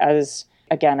 particularly as,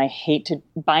 again, I hate to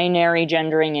binary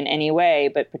gendering in any way,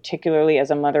 but particularly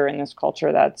as a mother in this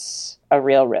culture, that's a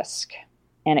real risk.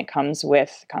 And it comes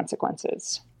with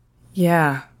consequences.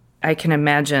 Yeah, I can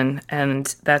imagine.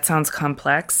 And that sounds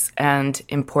complex and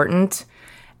important.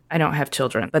 I don't have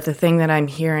children, but the thing that I'm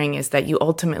hearing is that you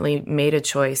ultimately made a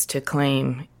choice to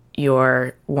claim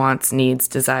your wants, needs,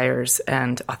 desires,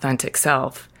 and authentic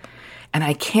self. And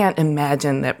I can't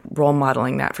imagine that role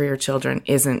modeling that for your children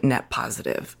isn't net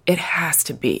positive. It has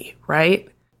to be, right?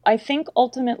 I think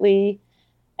ultimately,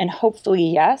 and hopefully,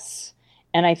 yes.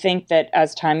 And I think that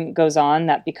as time goes on,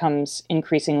 that becomes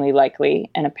increasingly likely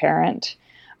and apparent.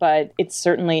 But it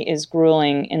certainly is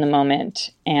grueling in the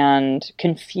moment and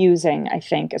confusing, I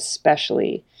think,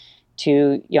 especially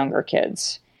to younger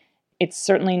kids. It's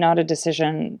certainly not a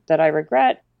decision that I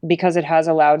regret because it has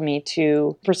allowed me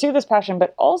to pursue this passion,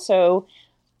 but also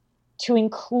to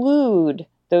include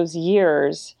those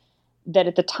years that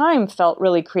at the time felt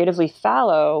really creatively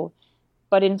fallow,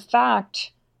 but in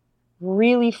fact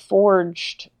really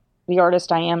forged the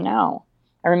artist I am now.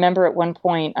 I remember at one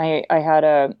point I had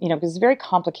because it's very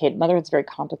complicated. Motherhood's very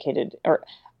complicated, or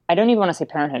I don't even want to say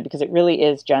parenthood because it really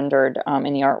is gendered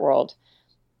in the art world.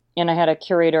 And I had a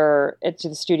curator to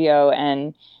the studio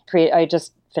and I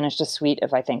just finished a suite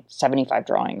of, I think, 75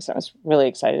 drawings. I was really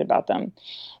excited about them.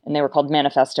 And they were called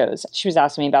manifestos. She was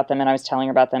asking me about them and I was telling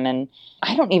her about them. And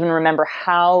I don't even remember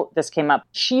how this came up.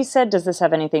 She said, "Does this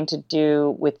have anything to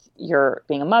do with your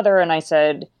being a mother?" And I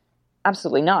said,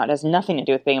 "Absolutely not. It has nothing to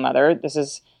do with being a mother. This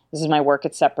is my work.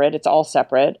 It's separate. It's all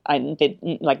separate.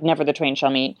 Never the twain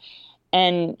shall meet."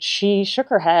 And she shook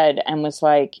her head and was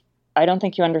like, "I don't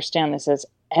think you understand. This has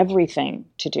everything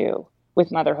to do with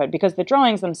motherhood," because the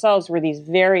drawings themselves were these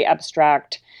very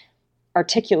abstract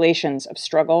articulations of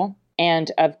struggle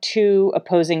and of two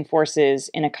opposing forces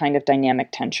in a kind of dynamic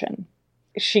tension.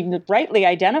 She rightly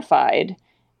identified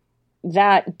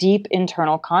that deep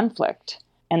internal conflict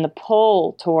and the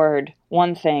pull toward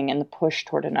one thing and the push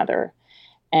toward another,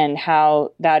 and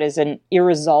how that is an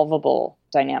irresolvable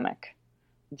dynamic,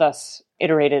 thus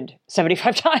iterated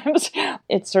 75 times.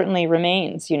 It certainly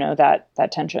remains,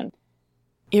 that tension.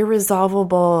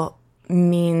 Irresolvable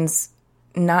means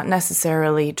not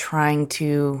necessarily trying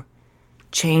to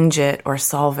change it or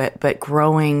solve it, but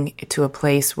growing to a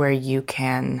place where you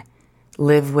can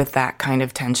live with that kind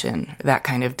of tension, that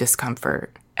kind of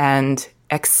discomfort, and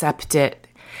accept it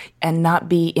and not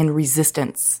be in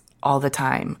resistance all the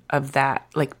time of that,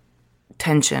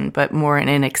 tension, but more in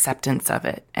an acceptance of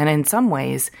it. And in some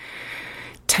ways,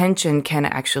 tension can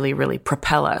actually really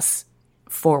propel us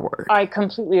forward. I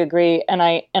completely agree. And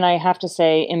I have to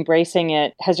say, embracing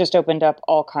it has just opened up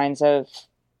all kinds of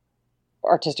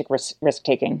artistic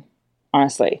risk-taking,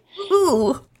 honestly.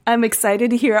 Ooh, I'm excited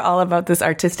to hear all about this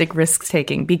artistic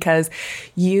risk-taking because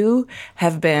you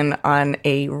have been on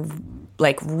a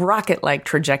rocket-like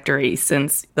trajectory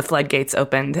since the floodgates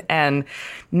opened. And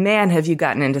man, have you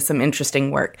gotten into some interesting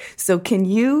work. So can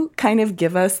you kind of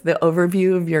give us the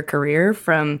overview of your career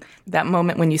from that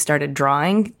moment when you started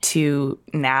drawing to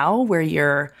now where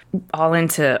you're all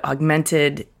into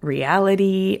augmented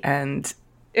reality and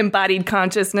embodied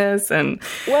consciousness? And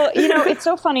well, it's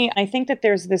so funny. I think that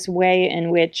there's this way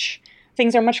in which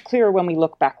things are much clearer when we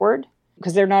look backward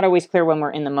because they're not always clear when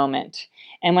we're in the moment.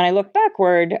 And when I look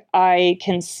backward, I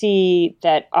can see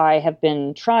that I have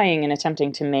been trying and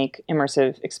attempting to make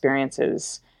immersive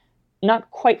experiences,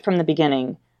 not quite from the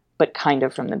beginning, but kind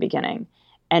of from the beginning,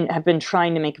 and have been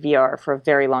trying to make VR for a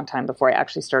very long time before I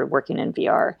actually started working in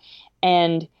VR.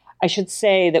 And I should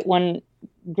say that one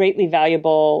greatly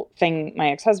valuable thing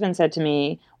my ex-husband said to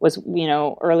me was,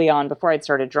 early on before I'd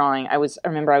started drawing, I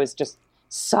remember I was just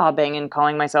sobbing and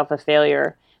calling myself a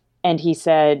failure. And he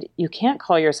said, you can't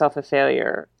call yourself a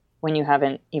failure when you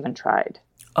haven't even tried.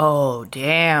 Oh,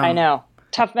 damn. I know.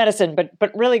 Tough medicine, but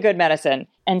really good medicine.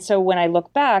 And so when I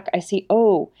look back, I see,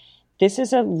 this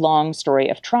is a long story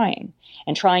of trying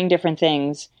and trying different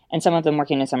things, and some of them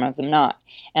working and some of them not.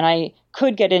 And I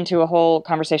could get into a whole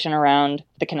conversation around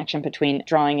the connection between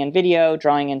drawing and video,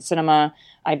 drawing and cinema.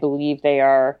 I believe they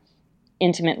are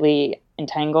intimately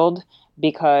entangled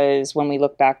because when we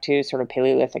look back to sort of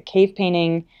Paleolithic cave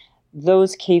painting,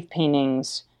 those cave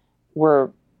paintings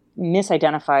were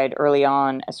misidentified early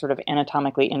on as sort of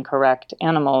anatomically incorrect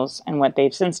animals. And what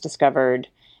they've since discovered,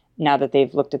 now that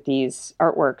they've looked at these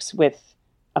artworks with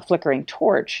a flickering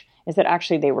torch, is that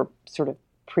actually they were sort of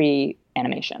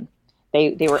pre-animation.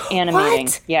 They were animating.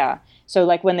 What? Yeah. So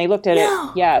like when they looked at it,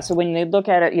 yeah. So when they look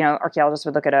at it, archaeologists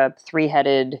would look at a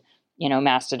three-headed,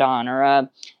 mastodon or a,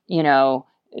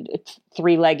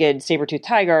 three-legged saber-toothed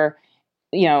tiger,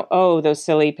 those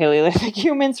silly Paleolithic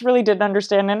humans really didn't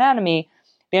understand anatomy.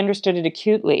 They understood it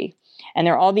acutely. And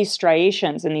there are all these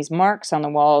striations and these marks on the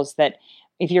walls that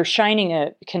if you're shining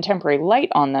a contemporary light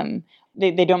on them,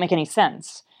 they don't make any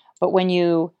sense. But when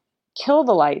you kill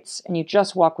the lights and you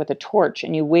just walk with a torch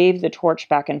and you wave the torch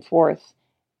back and forth,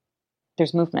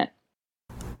 there's movement.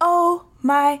 Oh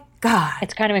my God.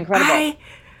 It's kind of incredible. I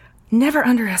never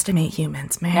underestimate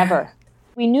humans, man. Never.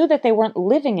 We knew that they weren't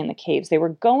living in the caves. They were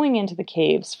going into the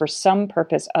caves for some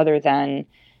purpose other than,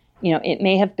 it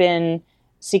may have been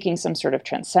seeking some sort of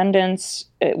transcendence,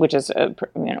 which is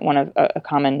one of a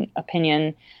common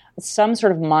opinion, some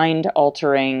sort of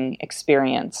mind-altering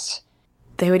experience.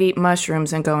 They would eat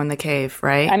mushrooms and go in the cave,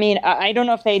 right? I mean, I don't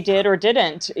know if they did or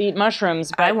didn't eat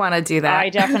mushrooms, but I want to do that. I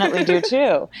definitely do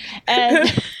too.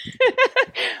 And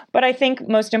but I think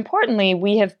most importantly,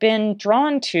 we have been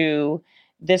drawn to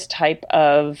this type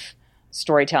of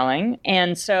storytelling.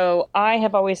 And so I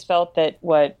have always felt that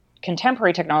what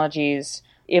contemporary technologies,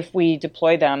 if we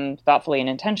deploy them thoughtfully and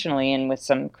intentionally and with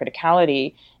some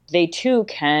criticality, they too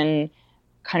can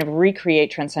kind of recreate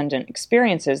transcendent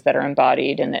experiences that are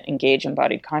embodied and that engage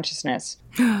embodied consciousness.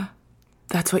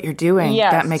 That's what you're doing.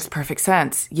 Yes. That makes perfect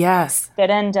sense. Yes. That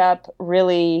end up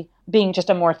really being just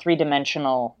a more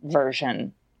three-dimensional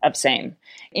version of same.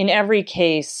 In every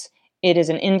case, it is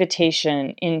an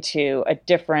invitation into a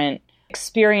different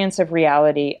experience of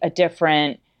reality, a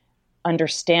different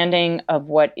understanding of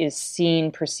what is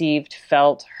seen, perceived,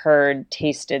 felt, heard,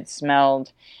 tasted,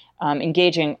 smelled,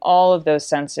 engaging all of those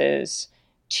senses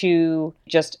to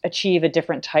just achieve a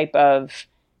different type of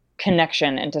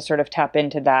connection and to sort of tap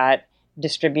into that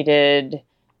distributed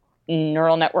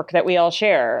neural network that we all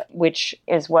share, which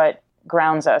is what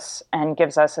grounds us and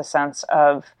gives us a sense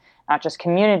of not just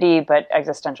community, but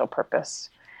existential purpose.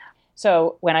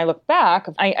 So when I look back,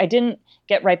 I didn't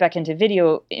get right back into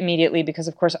video immediately because,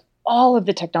 of course, all of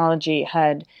the technology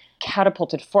had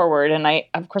catapulted forward. And I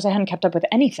hadn't kept up with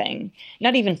anything,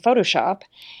 not even Photoshop.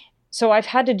 So I've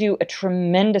had to do a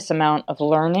tremendous amount of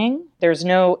learning. There's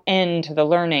no end to the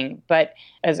learning. But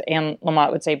as Anne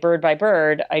Lamott would say, bird by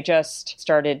bird, I just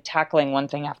started tackling one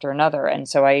thing after another. And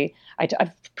so I've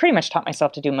pretty much taught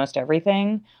myself to do most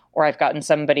everything, or I've gotten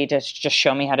somebody to just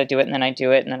show me how to do it, and then I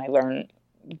do it, and then I learn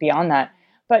beyond that.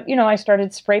 But, I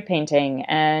started spray painting,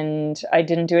 and I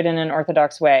didn't do it in an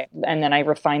orthodox way. And then I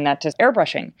refined that to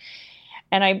airbrushing.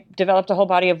 And I developed a whole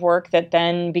body of work that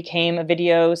then became a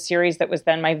video series that was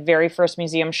then my very first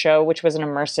museum show, which was an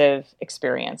immersive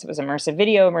experience. It was immersive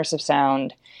video, immersive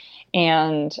sound.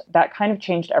 And that kind of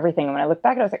changed everything. And when I look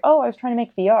back, I was like, oh, I was trying to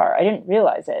make VR. I didn't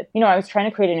realize it. I was trying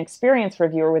to create an experience for a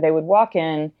viewer where they would walk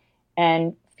in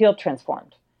and feel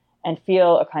transformed and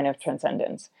feel a kind of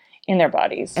transcendence in their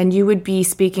bodies. And you would be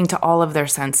speaking to all of their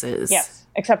senses. Yes,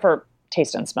 except for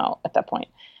taste and smell at that point.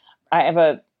 I have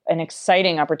an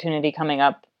exciting opportunity coming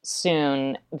up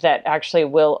soon that actually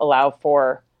will allow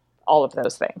for all of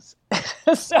those things.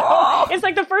 So it's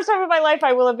like the first time in my life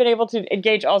I will have been able to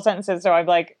engage all sentences. So I'm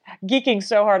like geeking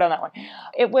so hard on that one.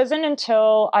 It wasn't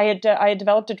until I had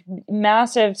developed a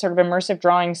massive sort of immersive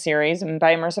drawing series, and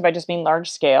by immersive I just mean large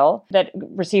scale, that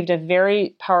received a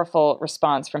very powerful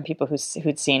response from people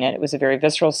who'd seen it. It was a very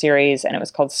visceral series, and it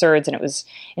was called Surds, and it was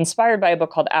inspired by a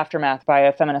book called Aftermath by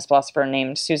a feminist philosopher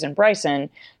named Susan Bryson,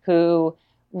 who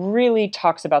really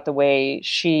talks about the way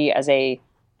she, as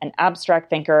an abstract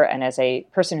thinker and as a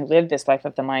person who lived this life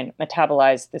of the mind,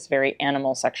 metabolized this very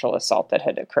animal sexual assault that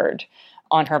had occurred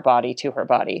on her body to her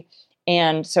body.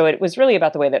 And so it was really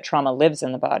about the way that trauma lives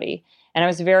in the body. And I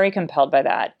was very compelled by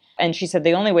that. And she said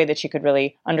the only way that she could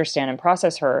really understand and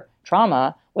process her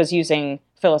trauma was using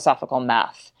philosophical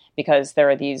math, because there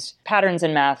are these patterns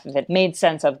in math that made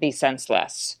sense of the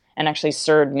senseless. And actually,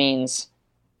 surd means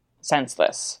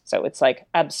senseless. So it's like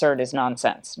absurd is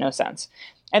nonsense, no sense.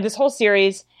 And this whole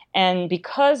series, and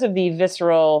because of the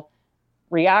visceral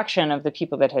reaction of the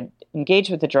people that had engaged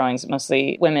with the drawings,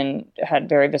 mostly women had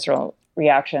very visceral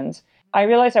reactions, I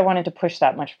realized I wanted to push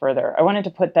that much further. I wanted to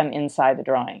put them inside the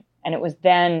drawing. And it was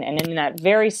then, and in that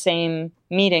very same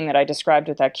meeting that I described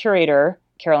with that curator,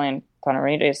 Carol Ann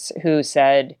Conorides, who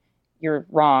said, "You're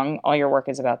wrong, all your work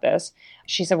is about this."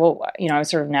 She said, well, I was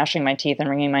sort of gnashing my teeth and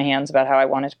wringing my hands about how I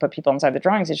wanted to put people inside the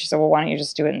drawings. And she said, well, why don't you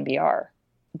just do it in VR?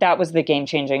 That was the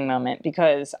game-changing moment,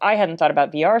 because I hadn't thought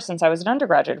about VR since I was an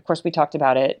undergraduate. Of course, we talked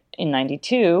about it in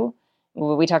 92.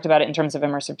 We talked about it in terms of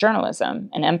immersive journalism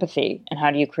and empathy, and how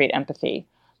do you create empathy?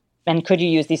 And could you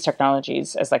use these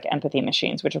technologies as like empathy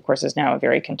machines, which of course is now a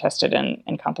very contested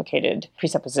and complicated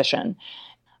presupposition.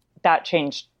 That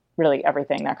changed really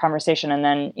everything, that conversation. And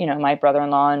then, my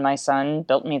brother-in-law and my son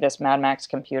built me this Mad Max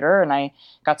computer, and I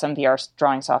got some VR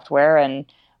drawing software, and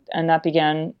that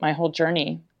began my whole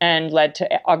journey, and led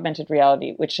to augmented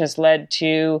reality, which has led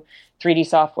to 3D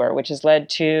software, which has led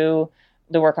to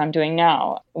the work I'm doing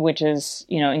now, which is,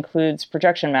 includes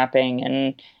projection mapping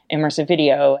and immersive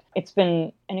video. It's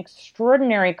been an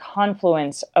extraordinary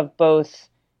confluence of both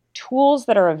tools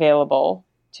that are available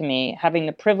to me, having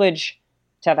the privilege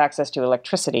to have access to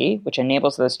electricity, which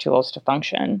enables those tools to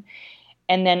function,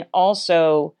 and then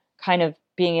also kind of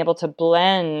being able to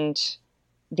blend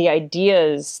the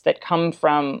ideas that come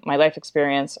from my life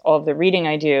experience, all of the reading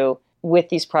I do, with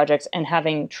these projects, and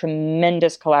having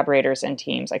tremendous collaborators and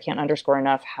teams. I can't underscore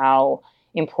enough how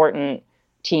important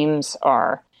teams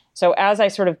are. So as I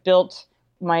sort of built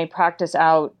my practice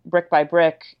out brick by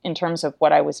brick in terms of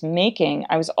what I was making,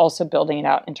 I was also building it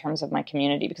out in terms of my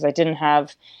community, because I didn't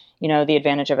have, the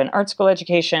advantage of an art school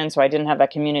education. So I didn't have that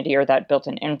community or that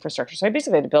built-in infrastructure. So I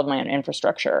basically had to build my own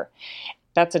infrastructure.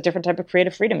 That's a different type of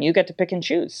creative freedom. You get to pick and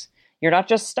choose. You're not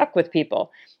just stuck with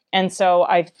people. And so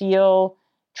I feel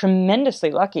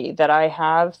tremendously lucky that I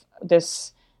have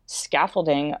this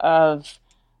scaffolding of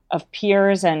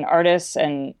peers and artists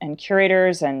and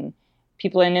curators and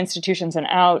people in institutions and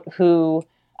out who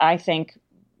I think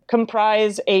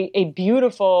comprise a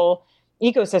beautiful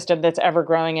ecosystem that's ever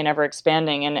growing and ever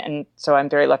expanding. And so I'm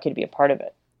very lucky to be a part of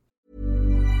it.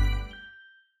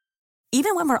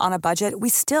 Even when we're on a budget, we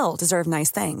still deserve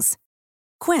nice things.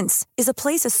 Quince is a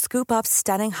place to scoop up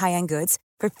stunning high-end goods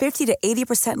for 50 to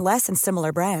 80% less than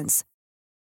similar brands.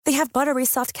 They have buttery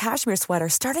soft cashmere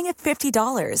sweaters starting at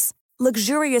 $50,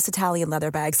 luxurious Italian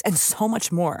leather bags, and so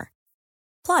much more.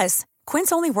 Plus,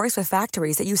 Quince only works with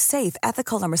factories that use safe,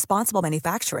 ethical, and responsible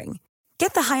manufacturing.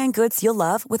 Get the high-end goods you'll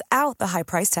love without the high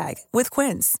price tag with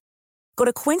Quince. Go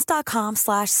to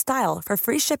quince.com/style for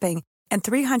free shipping and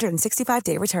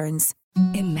 365-day returns.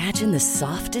 Imagine the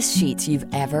softest sheets you've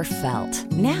ever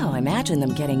felt. Now imagine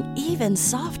them getting even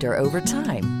softer over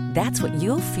time. That's what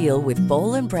you'll feel with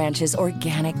Boll & Branch's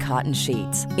organic cotton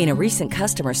sheets. In a recent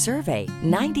customer survey,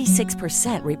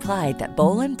 96% replied that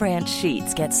Boll & Branch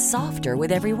sheets get softer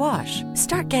with every wash.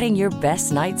 Start getting your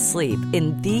best night's sleep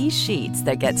in these sheets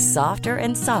that get softer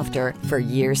and softer for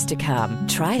years to come.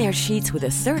 Try their sheets with a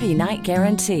 30-night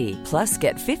guarantee. Plus,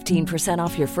 get 15%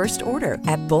 off your first order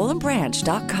at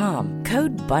bollandbranch.com.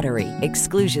 Code BUTTERY.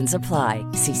 Exclusions apply.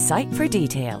 See site for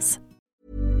details.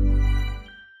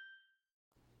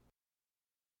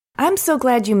 I'm so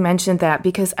glad you mentioned that,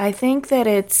 because I think that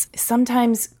it's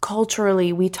sometimes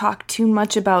culturally we talk too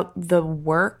much about the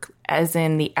work as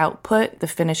in the output, the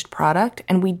finished product,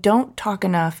 and we don't talk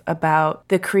enough about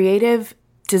the creative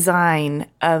design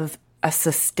of a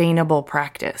sustainable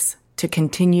practice to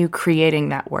continue creating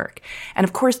that work. And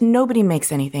of course, nobody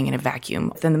makes anything in a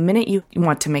vacuum. Then the minute you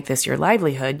want to make this your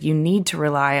livelihood, you need to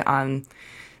rely on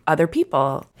other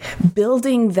people.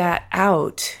 Building that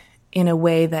out in a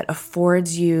way that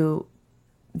affords you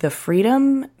the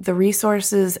freedom, the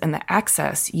resources, and the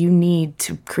access you need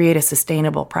to create a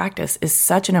sustainable practice is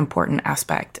such an important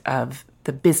aspect of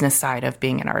the business side of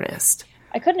being an artist.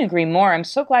 I couldn't agree more. I'm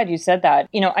so glad you said that.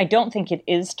 I don't think it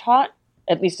is taught.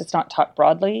 At least it's not taught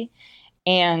broadly.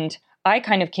 And I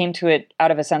kind of came to it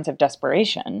out of a sense of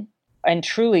desperation and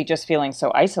truly just feeling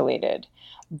so isolated.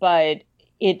 But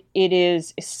it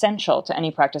is essential to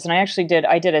any practice. And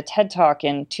I did a TED Talk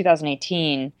in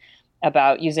 2018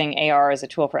 about using AR as a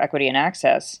tool for equity and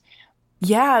access.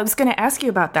 Yeah, I was going to ask you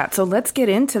about that. So let's get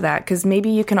into that, because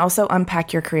maybe you can also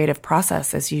unpack your creative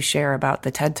process as you share about the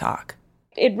TED Talk.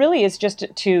 It really is just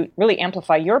to really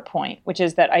amplify your point, which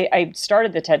is that I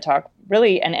started the TED Talk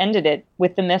really and ended it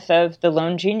with the myth of the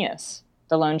lone genius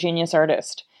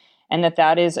artist, and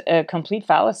that is a complete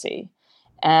fallacy.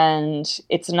 And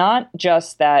it's not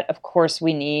just that, of course,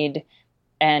 we need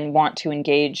and want to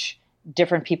engage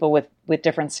different people with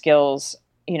different skills,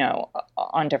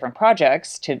 on different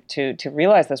projects to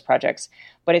realize those projects,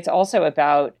 but it's also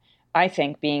about, I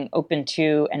think, being open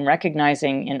to and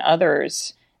recognizing in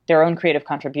others their own creative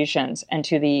contributions and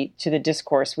to the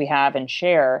discourse we have and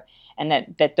share, and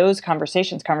that those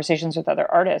conversations with other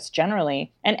artists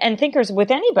generally, and thinkers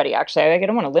with anybody, actually, I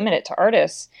don't want to limit it to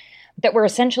artists, that we're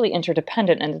essentially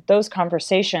interdependent, and that those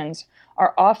conversations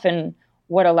are often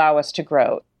what allow us to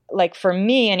grow. Like for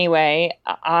me anyway,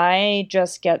 I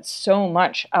just get so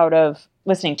much out of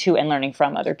listening to and learning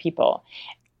from other people.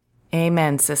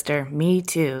 Amen, sister. Me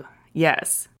too.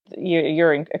 Yes.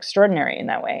 You're extraordinary in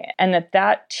that way. And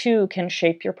that too can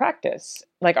shape your practice.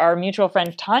 Like our mutual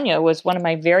friend Tanya was one of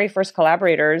my very first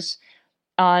collaborators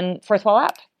on Fourth Wall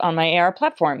app, on my AR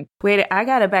platform. Wait, I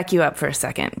got to back you up for a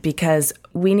second, because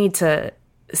we need to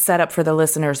set up for the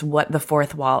listeners what the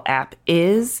Fourth Wall app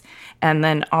is. And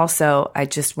then also, I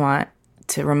just want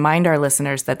to remind our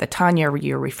listeners that the Tanya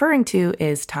you're referring to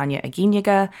is Tanya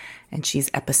Aguinaga, and she's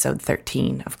episode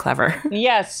 13 of Clever.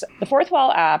 Yes, the Fourth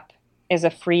Wall app is a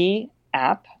free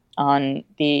app on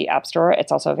the App Store.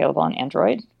 It's also available on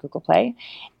Android, Google Play.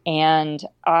 And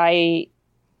I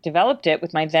developed it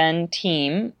with my then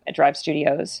team at Drive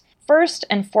Studios, first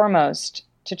and foremost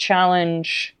to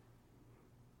challenge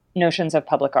notions of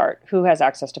public art. Who has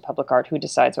access to public art? Who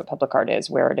decides what public art is,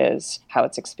 where it is, how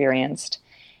it's experienced?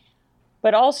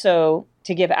 But also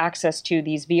to give access to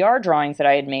these VR drawings that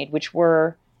I had made, which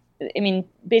were,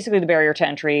 basically the barrier to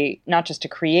entry, not just to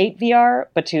create VR,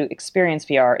 but to experience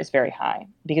VR is very high,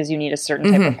 because you need a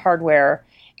certain type of hardware,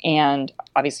 and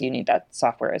obviously you need that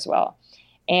software as well.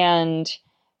 And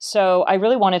so I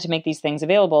really wanted to make these things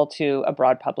available to a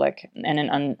broad public and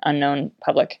an unknown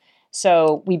public.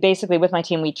 So we basically, with my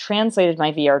team, we translated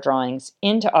my VR drawings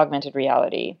into augmented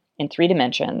reality in 3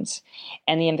 dimensions.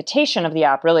 And the invitation of the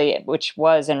app really, which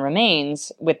was and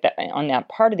remains on that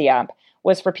part of the app,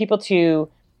 was for people to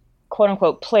quote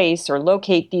unquote place or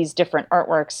locate these different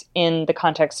artworks in the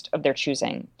context of their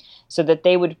choosing, so that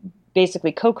they would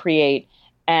basically co-create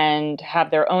and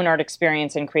have their own art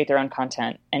experience and create their own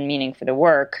content and meaning for the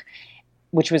work,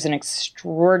 which was an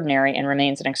extraordinary and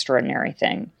remains an extraordinary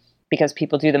thing, because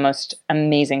people do the most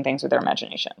amazing things with their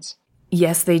imaginations.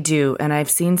 Yes, they do. And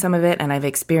I've seen some of it and I've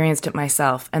experienced it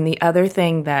myself. And the other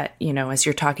thing that, as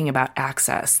you're talking about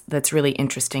access, that's really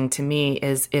interesting to me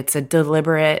is it's a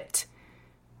deliberate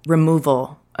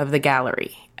removal of the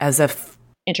gallery as a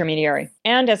intermediary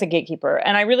and as a gatekeeper.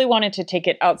 And I really wanted to take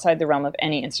it outside the realm of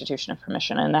any institution of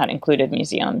permission, and that included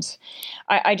museums.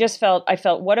 I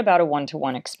felt, what about a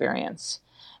one-to-one experience?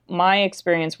 My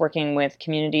experience working with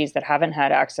communities that haven't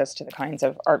had access to the kinds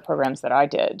of art programs that I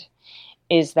did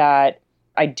is that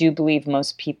I do believe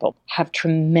most people have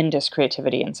tremendous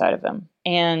creativity inside of them.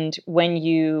 And when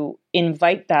you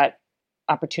invite that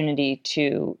opportunity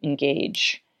to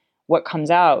engage, what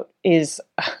comes out is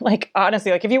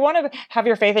honestly, if you want to have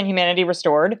your faith in humanity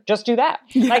restored, just do that.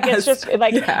 Yes. It's just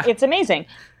It's amazing.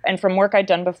 And from work I'd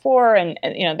done before, and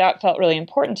that felt really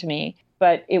important to me.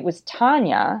 But it was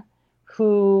Tanya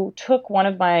who took one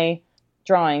of my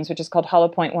drawings, which is called Hollow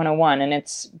Point 101, and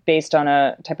it's based on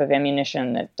a type of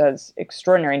ammunition that does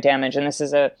extraordinary damage. And this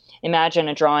is imagine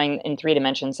a drawing in 3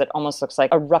 dimensions that almost looks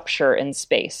like a rupture in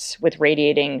space with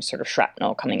radiating sort of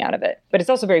shrapnel coming out of it. But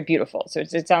it's also very beautiful. So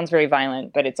it sounds very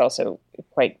violent, but it's also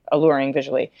quite alluring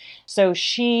visually. So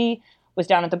she was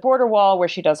down at the border wall where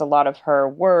she does a lot of her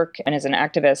work and is an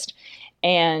activist,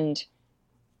 and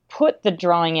put the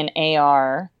drawing in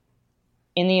AR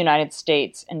in the United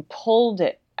States and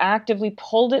actively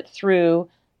pulled it through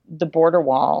the border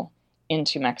wall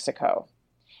into Mexico.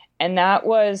 And that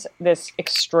was this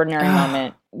extraordinary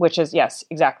moment, which is, yes,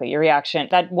 exactly, your reaction.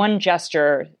 That one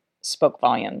gesture spoke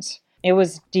volumes. It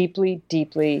was deeply,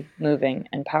 deeply moving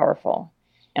and powerful.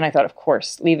 And I thought, of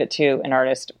course, leave it to an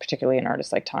artist, particularly an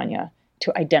artist like Tanya,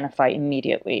 to identify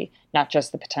immediately, not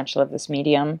just the potential of this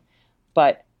medium,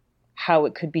 but how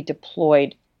it could be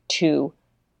deployed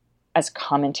as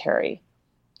commentary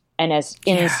and as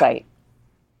insight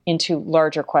into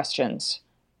larger questions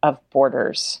of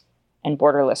borders and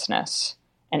borderlessness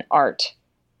and art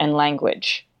and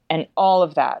language and all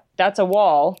of that. That's a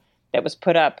wall that was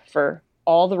put up for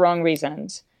all the wrong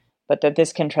reasons, but that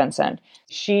this can transcend.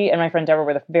 She and my friend Deborah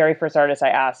were the very first artists I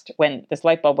asked when this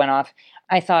light bulb went off.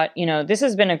 I thought, this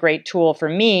has been a great tool for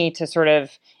me to sort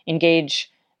of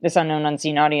engage this unknown,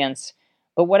 unseen audience.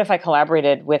 But what if I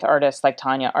collaborated with artists like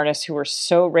Tanya, artists who were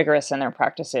so rigorous in their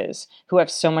practices, who have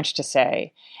so much to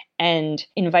say, and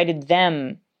invited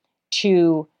them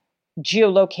to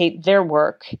geolocate their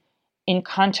work in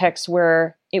contexts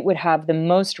where it would have the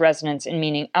most resonance and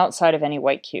meaning outside of any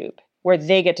white cube, where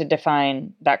they get to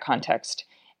define that context.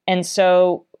 And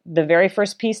so the very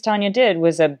first piece Tanya did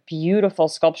was a beautiful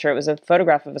sculpture. It was a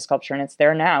photograph of a sculpture, and it's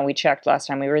there now. We checked last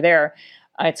time we were there.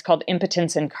 It's called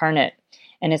Impotence Incarnate.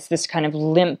 And it's this kind of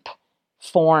limp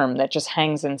form that just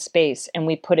hangs in space. And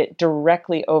we put it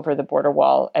directly over the border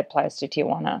wall at Playas de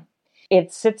Tijuana.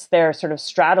 It sits there sort of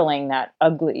straddling that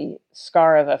ugly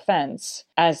scar of a fence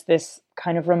as this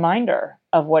kind of reminder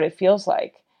of what it feels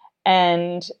like.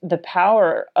 And the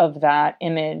power of that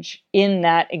image in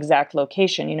that exact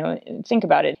location, think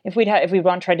about it. If we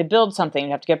tried to build something,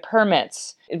 you'd have to get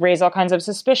permits, raise all kinds of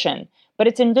suspicion, but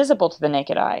it's invisible to the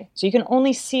naked eye. So you can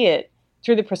only see it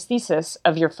through the prosthesis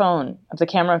of your phone, of the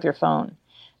camera of your phone.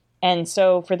 And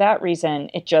so for that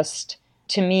reason, it just,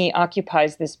 to me,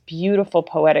 occupies this beautiful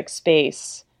poetic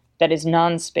space that is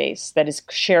non-space, that is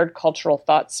shared cultural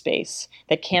thought space,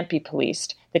 that can't be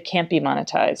policed, that can't be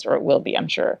monetized, or it will be, I'm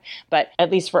sure. But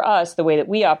at least for us, the way that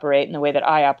we operate and the way that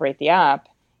I operate the app,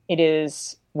 it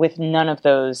is with none of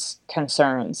those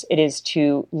concerns. It is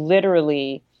to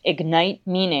literally ignite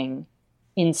meaning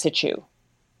in situ.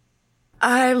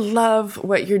 I love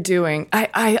what you're doing.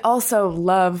 I also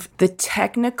love the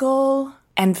technical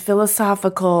and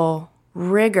philosophical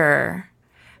rigor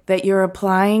that you're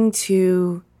applying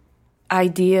to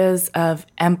ideas of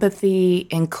empathy,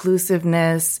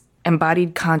 inclusiveness,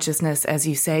 embodied consciousness, as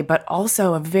you say, but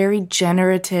also a very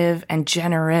generative and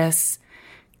generous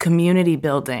community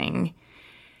building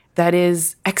that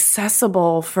is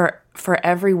accessible for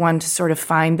everyone to sort of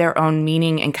find their own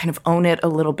meaning and kind of own it a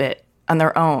little bit on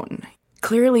their own.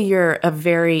 Clearly, you're a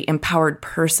very empowered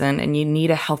person and you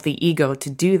need a healthy ego to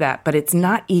do that, but it's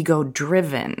not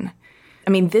ego-driven.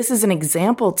 I mean, this is an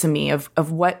example to me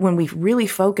of what, when we really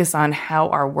focus on how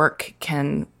our work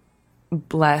can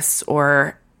bless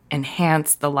or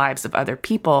enhance the lives of other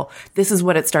people, this is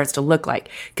what it starts to look like,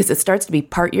 because it starts to be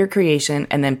part your creation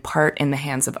and then part in the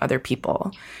hands of other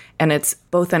people. And it's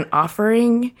both an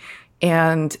offering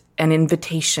and an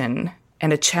invitation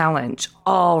and a challenge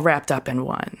all wrapped up in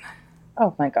one.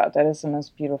 Oh my God, that is the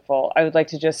most beautiful. I would like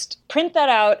to just print that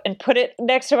out and put it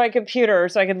next to my computer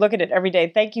so I could look at it every day.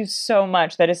 Thank you so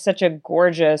much. That is such a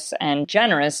gorgeous and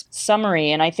generous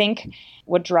summary. And I think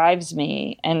what drives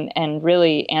me and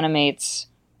really animates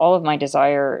all of my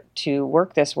desire to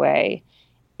work this way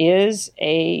is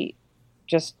a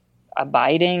just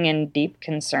abiding and deep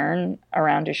concern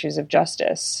around issues of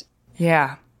justice.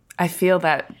 Yeah, I feel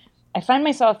that. I find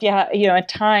myself, at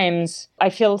times, I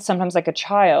feel sometimes like a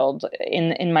child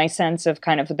in my sense of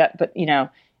kind of that, but,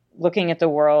 looking at the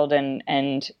world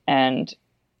and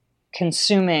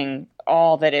consuming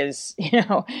all that is,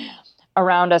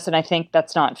 around us. And I think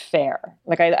that's not fair.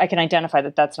 Like I can identify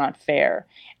that that's not fair.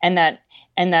 And that,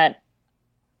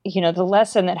 the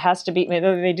lesson that has to be,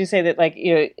 they do say that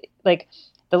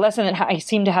the lesson that I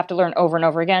seem to have to learn over and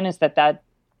over again is that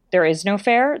there is no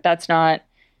fair. That's not,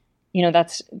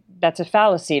 that's a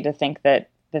fallacy to think that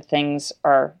the things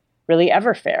are really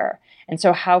ever fair. And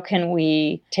so how can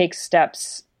we take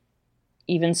steps,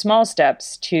 even small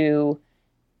steps, to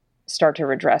start to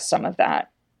redress some of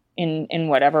that in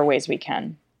whatever ways we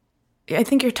can? I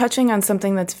think you're touching on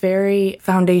something that's very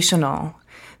foundational.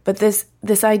 But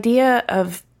this idea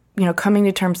of, coming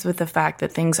to terms with the fact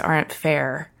that things aren't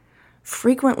fair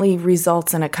frequently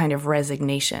results in a kind of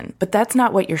resignation. But that's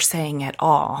not what you're saying at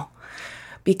all.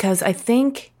 Because I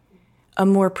think A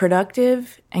more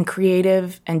productive and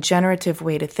creative and generative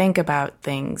way to think about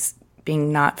things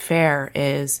being not fair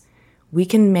is we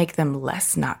can make them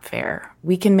less not fair.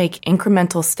 We can make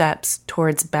incremental steps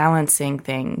towards balancing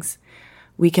things.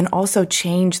 We can also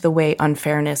change the way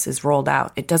unfairness is rolled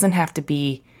out. It doesn't have to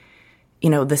be,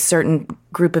 the certain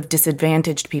group of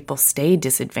disadvantaged people stay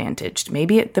disadvantaged.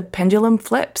 Maybe the pendulum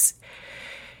flips.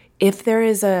 If there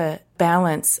is a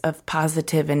balance of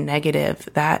positive and negative,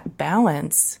 that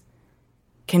balance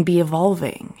can be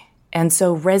evolving. And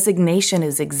so resignation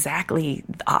is exactly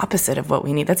the opposite of what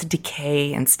we need. That's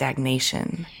decay and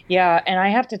stagnation. Yeah, and I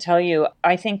have to tell you,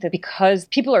 I think that because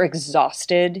people are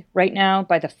exhausted right now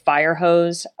by the fire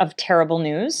hose of terrible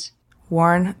news.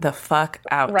 Warn the fuck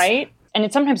out. Right? And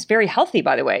it's sometimes very healthy,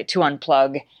 by the way, to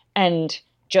unplug and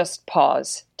just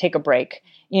pause, take a break.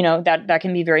 That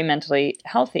can be very mentally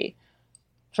healthy.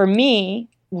 For me,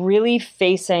 really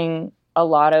facing a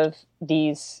lot of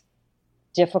these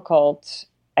difficult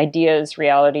ideas,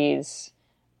 realities,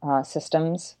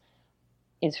 systems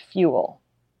is fuel.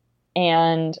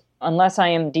 And unless I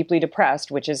am deeply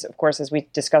depressed, which is, of course, as we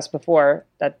discussed before,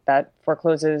 that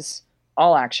forecloses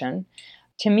all action,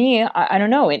 to me, I don't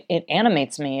know, it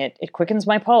animates me. It quickens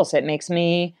my pulse. It makes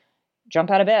me jump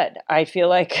out of bed. I feel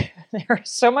like there's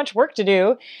so much work to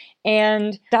do.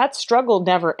 And that struggle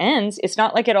never ends. It's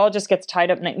not like it all just gets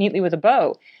tied up neatly with a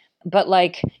bow. But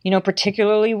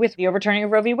particularly with the overturning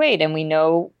of Roe v. Wade, and we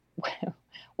know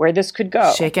where this could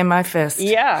go. Shaking my fist.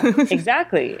 Yeah,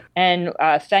 exactly. And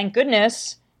thank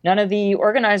goodness none of the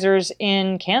organizers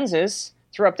in Kansas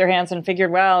threw up their hands and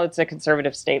figured, well, it's a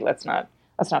conservative state. Let's not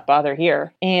bother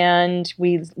here. And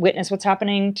we witness what's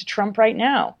happening to Trump right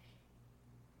now.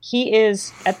 He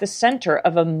is at the center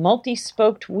of a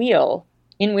multi-spoked wheel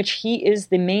in which he is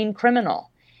the main criminal.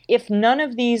 If none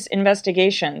of these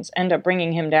investigations end up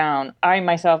bringing him down, I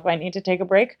myself might need to take a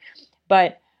break.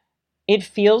 But it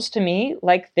feels to me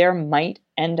like there might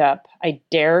end up, I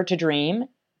dare to dream,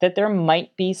 that there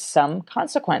might be some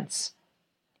consequence.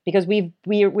 Because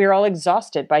we're all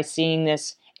exhausted by seeing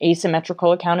this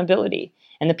asymmetrical accountability.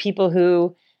 And the people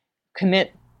who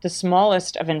commit the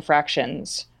smallest of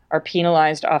infractions are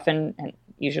penalized often, and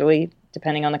usually,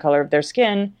 depending on the color of their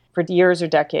skin, for years or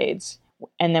decades.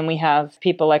 And then we have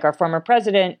people like our former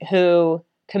president who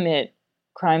commit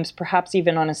crimes perhaps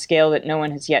even on a scale that no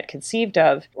one has yet conceived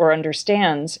of or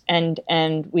understands, and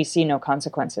we see no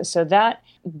consequences. So that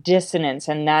dissonance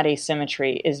and that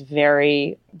asymmetry is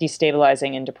very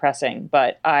destabilizing and depressing,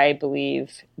 but I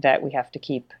believe that we have to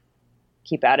keep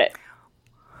at it.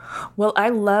 Well, I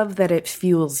love that it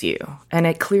fuels you, and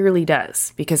it clearly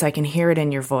does, because I can hear it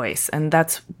in your voice. And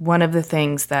that's one of the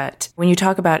things that, when you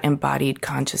talk about embodied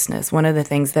consciousness, one of the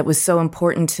things that was so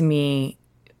important to me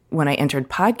when I entered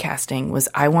podcasting was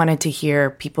I wanted to hear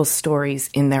people's stories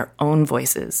in their own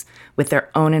voices, with their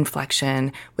own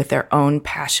inflection, with their own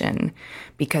passion,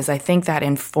 because I think that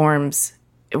informs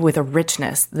with a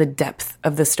richness the depth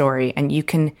of the story, and you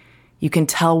can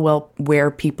tell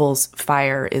where people's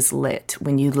fire is lit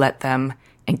when you let them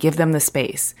and give them the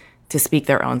space to speak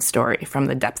their own story from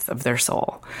the depth of their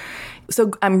soul.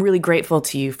 So I'm really grateful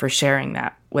to you for sharing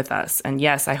that with us. And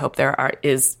yes, I hope there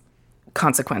is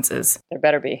consequences. There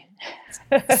better be.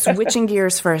 Switching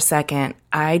gears for a second,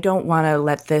 I don't want to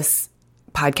let this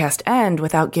podcast end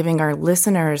without giving our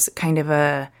listeners kind of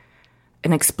an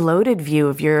exploded view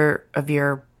of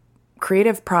your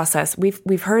creative process.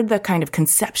 We've heard the kind of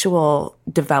conceptual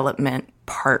development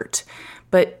part,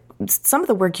 but some of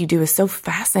the work you do is so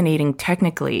fascinating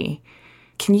technically.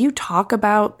 Can you talk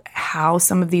about how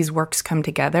some of these works come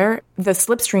together? The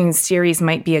Slipstream series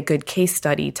might be a good case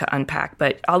study to unpack,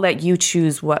 but I'll let you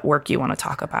choose what work you want to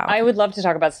talk about. I would love to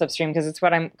talk about Slipstream because it's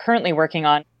what I'm currently working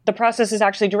on. The process is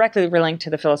actually directly linked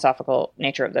to the philosophical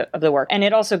nature of the work, and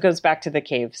it also goes back to the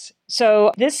caves.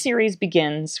 So this series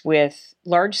begins with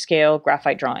large-scale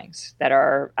graphite drawings that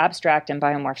are abstract and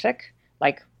biomorphic,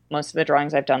 like most of the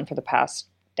drawings I've done for the past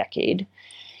decade.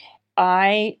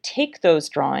 I take those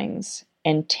drawings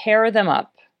and tear them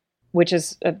up, which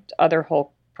is another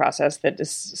whole process that is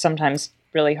sometimes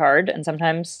really hard and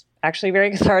sometimes actually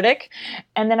very cathartic.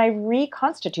 And then I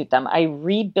reconstitute them. I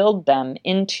rebuild them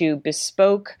into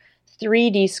bespoke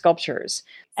 3D sculptures.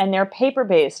 And they're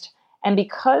paper-based. And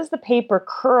because the paper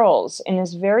curls in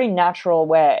this very natural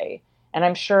way, and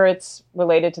I'm sure it's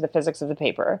related to the physics of the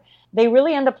paper, they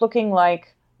really end up looking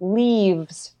like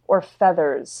leaves or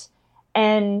feathers.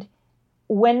 And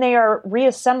when they are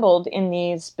reassembled in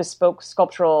these bespoke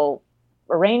sculptural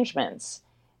arrangements,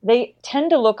 they tend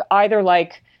to look either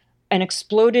like an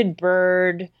exploded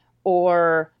bird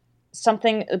or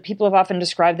something people have often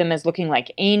described them as looking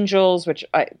like angels, which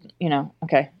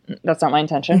okay, that's not my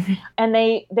intention. And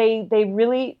they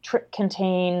really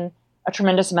contain a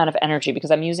tremendous amount of energy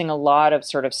because I'm using a lot of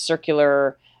sort of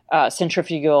circular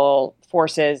centrifugal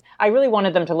forces. I really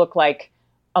wanted them to look like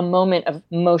a moment of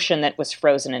motion that was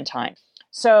frozen in time.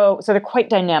 So they're quite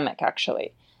dynamic,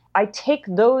 actually. I take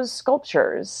those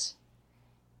sculptures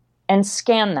and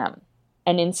scan them.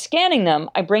 And in scanning them,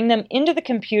 I bring them into the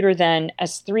computer then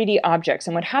as 3D objects.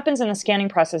 And what happens in the scanning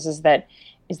process is that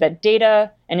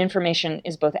data and information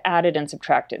is both added and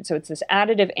subtracted. So it's this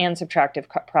additive and subtractive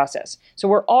process. So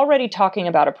we're already talking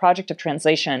about a project of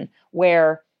translation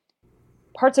where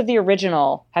parts of the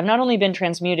original have not only been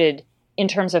transmuted in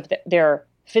terms of their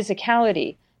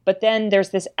physicality, but then there's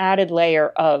this added layer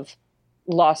of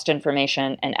lost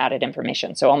information and added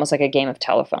information. So almost like a game of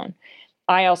telephone.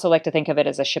 I also like to think of it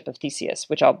as a ship of Theseus,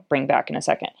 which I'll bring back in a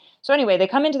second. So anyway, they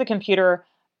come into the computer.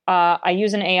 I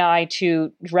use an AI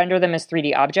to render them as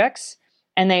 3D objects.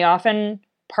 And they often,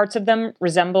 parts of them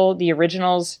resemble the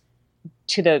originals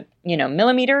to the,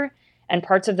 millimeter. And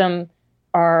parts of them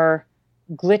are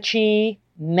glitchy,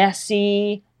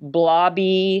 messy,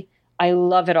 blobby. I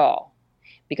love it all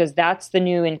because that's the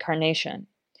new incarnation.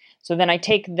 So then I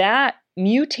take that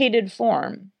mutated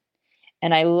form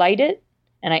and I light it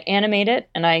and I animate it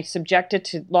and I subject it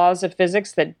to laws of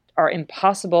physics that are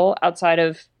impossible outside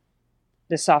of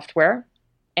the software.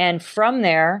 And from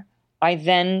there, I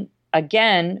then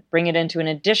again bring it into an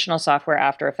additional software,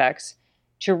 After Effects,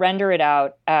 to render it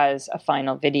out as a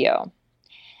final video.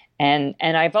 And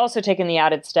I've also taken the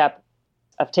added step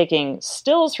of taking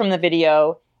stills from the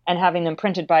video and having them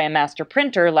printed by a master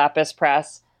printer, lapis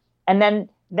press. And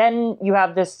then you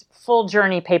have this full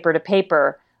journey paper to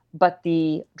paper, but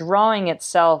the drawing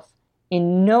itself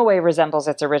in no way resembles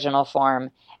its original form.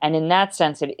 And in that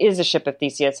sense, it is a ship of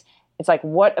Theseus. It's like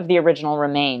what of the original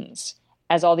remains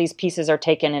as all these pieces are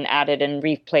taken and added and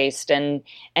replaced and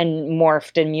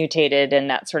morphed and mutated and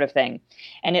that sort of thing.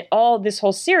 And this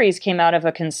whole series came out of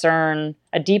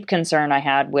a deep concern I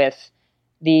had with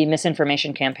the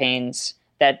misinformation campaigns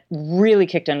that really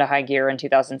kicked into high gear in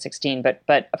 2016,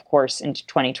 but of course in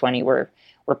 2020 were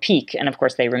peak, and of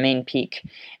course they remain peak.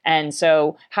 And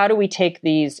so how do we take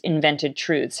these invented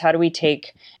truths? How do we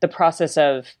take the process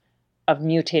of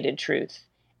mutated truth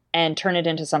and turn it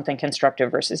into something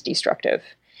constructive versus destructive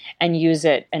and use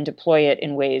it and deploy it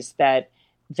in ways that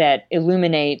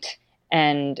illuminate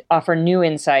and offer new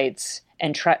insights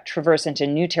and traverse into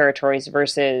new territories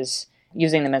versus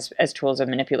using them as tools of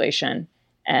manipulation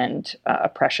and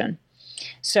oppression.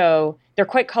 So they're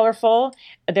quite colorful.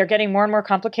 They're getting more and more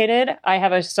complicated. I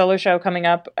have a solo show coming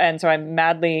up, and so I'm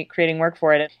madly creating work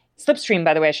for it. Slipstream,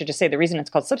 by the way, I should just say the reason it's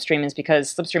called Slipstream is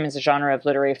because Slipstream is a genre of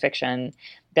literary fiction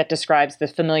that describes the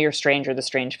familiar strange or the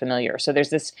strange familiar. So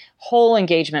there's this whole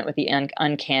engagement with the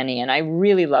uncanny, and I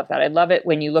really love that. I love it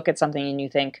when you look at something and you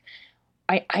think,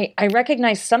 I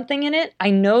recognize something in it. I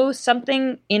know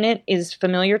something in it is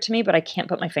familiar to me, but I can't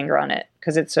put my finger on it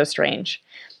because it's so strange.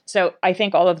 So I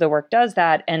think all of the work does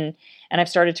that. And I've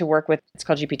started to work with, it's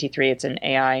called GPT-3. It's an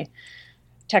AI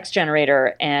text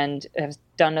generator, and have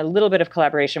done a little bit of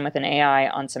collaboration with an AI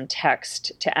on some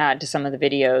text to add to some of the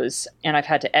videos. And I've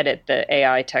had to edit the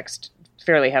AI text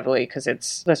fairly heavily because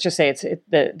let's just say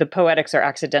the poetics are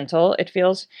accidental, it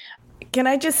feels. Can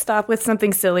I just stop with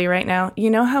something silly right now?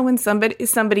 You know how when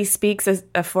somebody speaks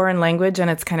a foreign language and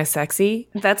it's kind of sexy?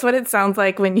 That's what it sounds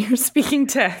like when you're speaking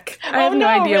tech. I have no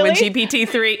idea what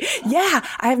GPT-3... Yeah,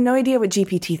 I have no idea what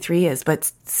GPT-3 is,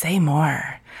 but say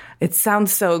more. It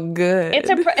sounds so good.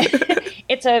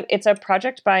 It's a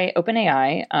project by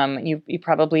OpenAI. You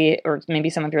probably, or maybe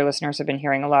some of your listeners have been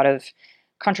hearing a lot of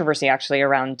controversy actually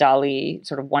around DALL-E,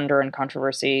 sort of wonder and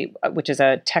controversy, which is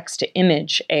a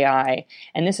text-to-image AI.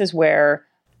 And this is where,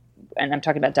 and I'm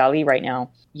talking about DALL-E right now,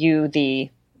 you,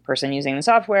 the person using the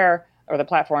software or the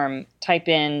platform, type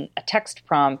in a text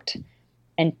prompt,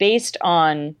 and based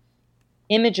on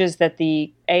images that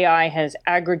the AI has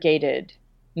aggregated,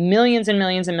 millions and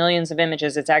millions and millions of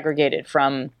images it's aggregated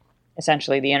from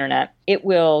essentially the internet, it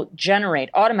will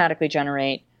automatically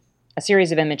generate a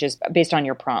series of images based on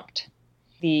your prompt.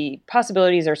 The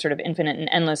possibilities are sort of infinite and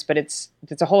endless, but it's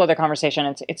a whole other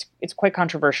conversation. It's quite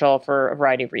controversial for a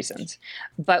variety of reasons.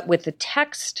 But with the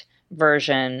text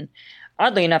version,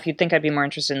 oddly enough, you'd think I'd be more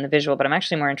interested in the visual, but I'm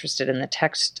actually more interested in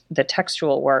the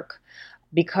textual work,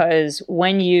 because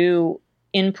when you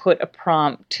input a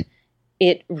prompt,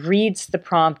 it reads the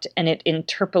prompt and it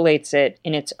interpolates it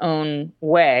in its own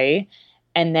way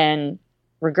and then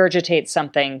regurgitates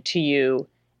something to you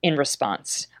in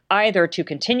response. either to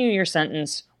continue your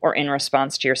sentence or in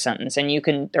response to your sentence. And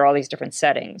there are all these different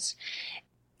settings.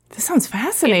 This sounds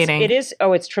fascinating. It is.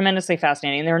 Oh, it's tremendously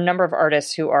fascinating. There are a number of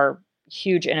artists who are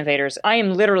huge innovators. I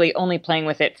am literally only playing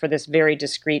with it for this very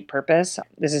discrete purpose.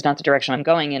 This is not the direction I'm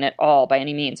going in at all by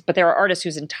any means. But there are artists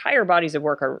whose entire bodies of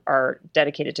work are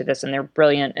dedicated to this, and they're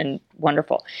brilliant and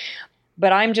wonderful.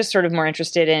 But I'm just sort of more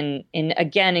interested in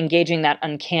again, engaging that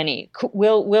uncanny.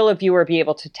 Will a viewer be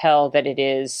able to tell that it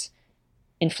is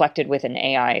inflected with an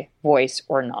AI voice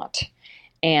or not?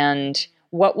 And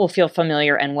what will feel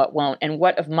familiar and what won't? And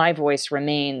what of my voice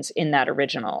remains in that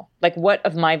original? Like, what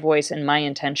of my voice and my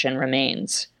intention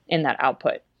remains in that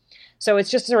output? So it's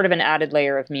just sort of an added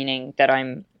layer of meaning that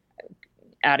I'm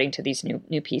adding to these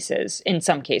new pieces in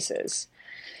some cases.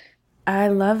 I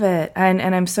love it. And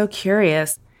I'm so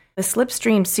curious. The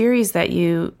Slipstream series that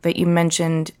you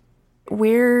mentioned,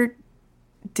 where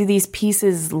do these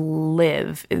pieces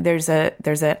live? There's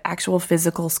an actual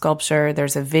physical sculpture,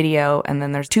 there's a video, and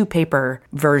then there's 2 paper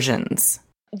versions.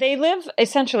 They live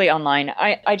essentially online.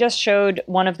 I just showed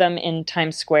one of them in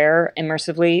Times Square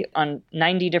immersively on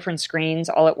 90 different screens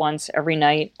all at once every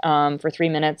night for 3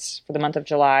 minutes for the month of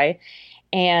July.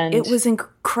 And it was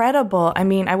incredible. I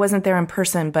mean, I wasn't there in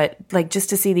person, but like just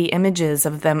to see the images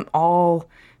of them all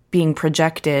being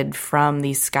projected from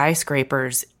these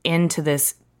skyscrapers into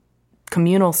this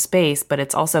communal space, but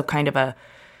it's also kind of a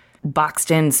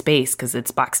boxed in space because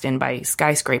it's boxed in by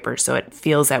skyscrapers. So it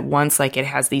feels at once like it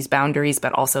has these boundaries,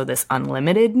 but also this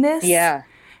unlimitedness. Yeah,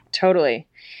 totally.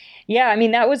 Yeah, I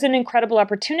mean, that was an incredible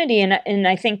opportunity. And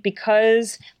I think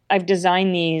because I've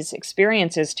designed these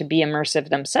experiences to be immersive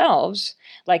themselves,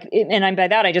 and by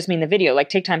that, I just mean the video, like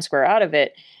take Times Square out of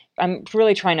it. I'm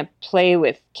really trying to play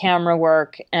with camera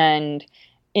work and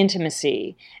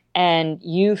intimacy and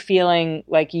you feeling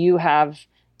like you have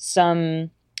some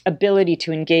ability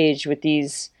to engage with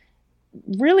these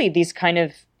kind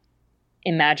of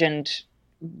imagined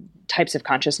types of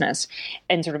consciousness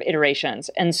and sort of iterations.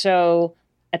 And so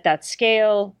at that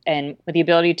scale and with the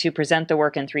ability to present the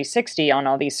work in 360 on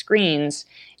all these screens,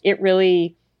 it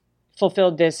really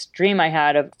fulfilled this dream I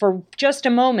had of, for just a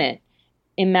moment,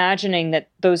 imagining that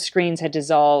those screens had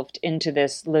dissolved into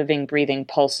this living, breathing,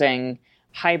 pulsing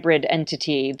hybrid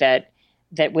entity that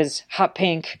was hot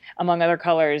pink, among other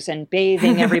colors, and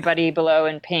bathing everybody below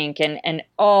in pink, and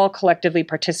all collectively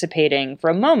participating for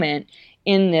a moment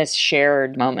in this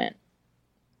shared moment.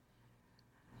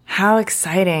 How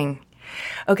exciting.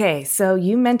 Okay, so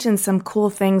you mentioned some cool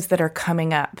things that are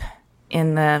coming up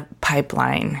in the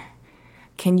pipeline.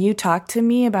 Can you talk to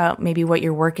me about maybe what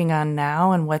you're working on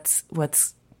now and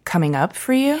what's coming up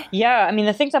for you? Yeah, I mean,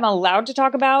 the things I'm allowed to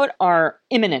talk about are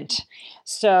imminent.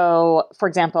 So, for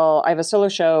example, I have a solo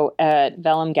show at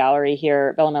Vellum Gallery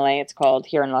here, Vellum LA, it's called,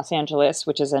 here in Los Angeles,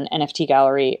 which is an NFT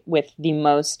gallery with the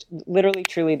most, literally,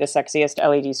 truly the sexiest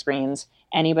LED screens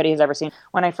anybody has ever seen.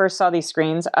 When I first saw these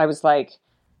screens, I was like,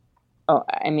 oh,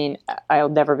 I mean, I'll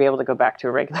never be able to go back to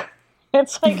a regular.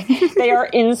 It's like, they are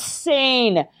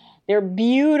insane. They're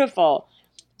beautiful.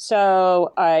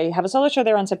 So I have a solo show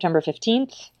there on September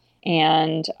 15th.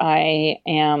 And I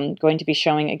am going to be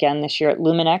showing again this year at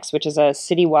Luminex, which is a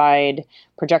citywide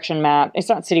projection map. It's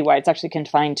not citywide. It's actually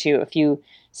confined to a few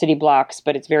city blocks,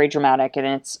 but it's very dramatic. And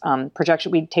it's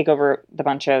projection. We take over a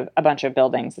bunch of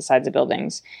buildings, the sides of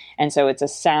buildings. And so it's a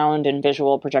sound and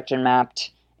visual projection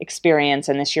mapped experience.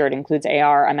 And this year it includes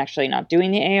AR. I'm actually not doing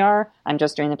the AR. I'm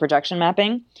just doing the projection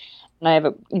mapping. And I have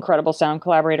an incredible sound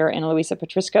collaborator, Ana Luisa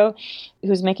Petrisco,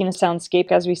 who's making the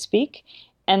soundscape as we speak.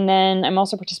 And then I'm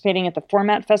also participating at the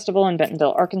Format Festival in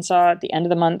Bentonville, Arkansas at the end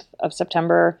of the month of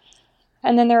September.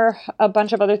 And then there are a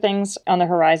bunch of other things on the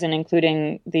horizon,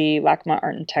 including the LACMA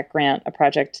Art and Tech Grant, a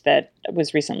project that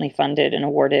was recently funded and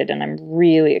awarded. And I'm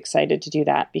really excited to do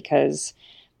that because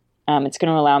it's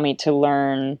going to allow me to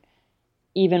learn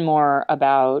even more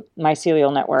about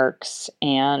mycelial networks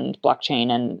and blockchain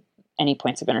and any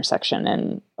points of intersection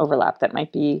and overlap that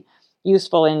might be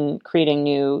useful in creating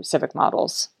new civic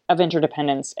models of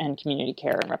interdependence and community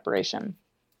care and reparation.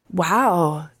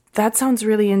 Wow, that sounds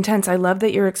really intense. I love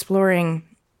that you're exploring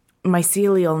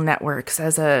mycelial networks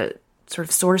as a sort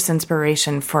of source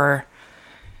inspiration for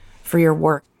your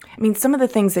work. I mean, some of the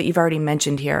things that you've already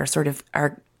mentioned here are sort of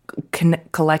our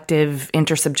collective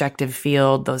intersubjective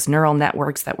field, those neural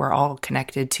networks that we're all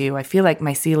connected to. I feel like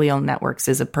mycelial networks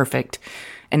is a perfect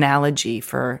analogy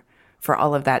for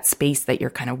all of that space that you're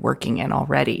kind of working in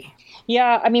already.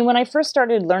 Yeah, I mean, when I first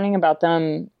started learning about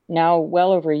them now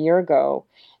well over a year ago,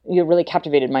 it really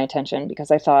captivated my attention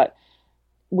because I thought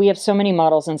we have so many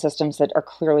models and systems that are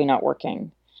clearly not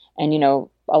working. And,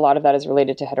 a lot of that is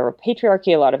related to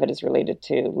heteropatriarchy. A lot of it is related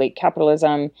to late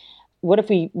capitalism. What if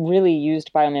we really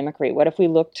used biomimicry? What if we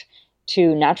looked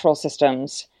to natural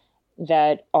systems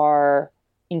that are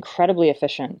incredibly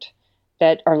efficient,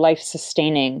 that are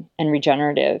life-sustaining and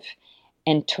regenerative,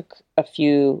 and took a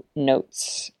few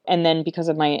notes? And then because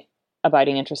of my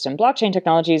abiding interest in blockchain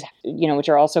technologies, which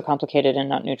are also complicated and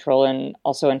not neutral and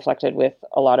also inflected with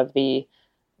a lot of the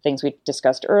things we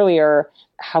discussed earlier,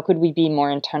 how could we be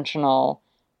more intentional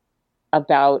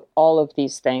about all of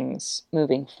these things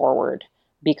moving forward?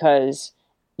 Because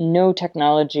no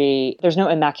technology, there's no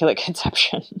immaculate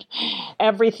conception.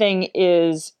 Everything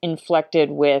is inflected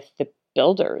with the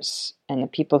builders and the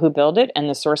people who build it and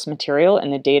the source material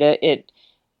and the data it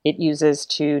uses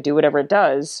to do whatever it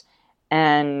does.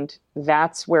 And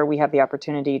that's where we have the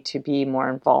opportunity to be more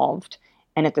involved.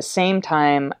 And at the same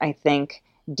time, I think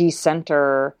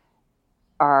decenter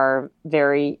our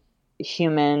very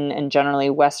human and generally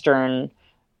Western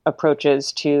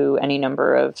approaches to any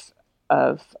number of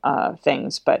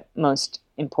things, but most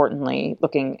importantly,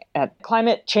 looking at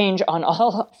climate change on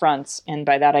all fronts. And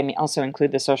by that, I mean also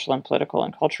include the social and political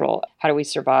and cultural. How do we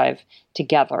survive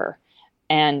together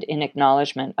and in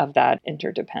acknowledgement of that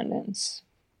interdependence?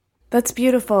 That's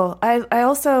beautiful. I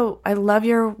love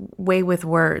your way with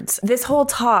words. This whole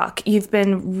talk,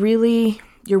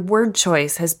 your word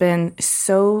choice has been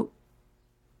so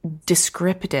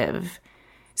descriptive,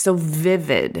 so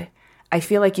vivid. I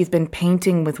feel like you've been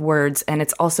painting with words, and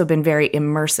it's also been very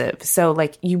immersive. So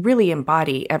you really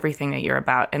embody everything that you're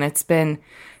about. And it's been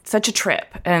such a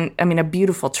trip, and a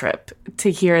beautiful trip to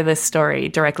hear this story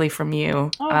directly from you.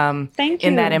 Thank you.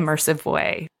 In that immersive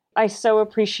way. I so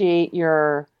appreciate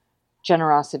your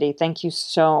generosity. Thank you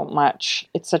so much.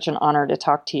 It's such an honor to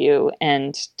talk to you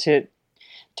and to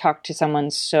talk to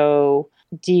someone so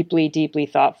deeply, deeply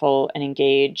thoughtful and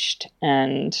engaged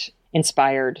and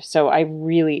inspired. So I'm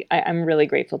really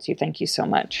grateful to you. Thank you so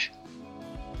much.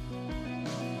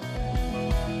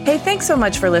 Hey, thanks so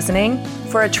much for listening.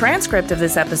 For a transcript of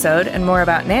this episode and more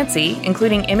about Nancy,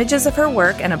 including images of her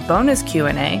work and a bonus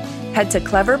Q&A, head to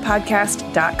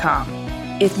cleverpodcast.com.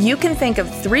 If you can think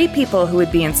of 3 people who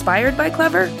would be inspired by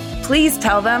Clever, please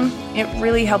tell them. It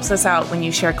really helps us out when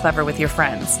you share Clever with your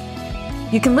friends.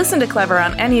 You can listen to Clever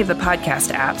on any of the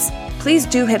podcast apps. Please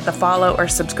do hit the follow or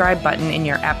subscribe button in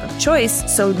your app of choice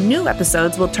so new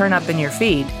episodes will turn up in your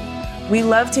feed. We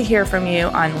love to hear from you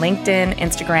on LinkedIn,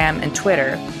 Instagram, and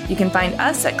Twitter. You can find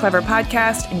us at Clever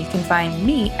Podcast, and you can find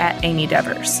me at Amy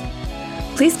Devers.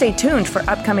 Please stay tuned for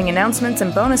upcoming announcements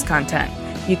and bonus content.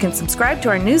 You can subscribe to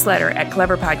our newsletter at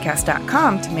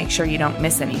cleverpodcast.com to make sure you don't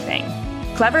miss anything.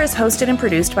 Clever is hosted and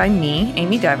produced by me,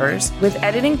 Amy Devers, with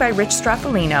editing by Rich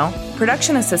Straffolino,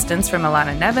 production assistance from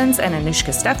Alana Nevins and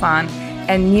Anushka Stefan,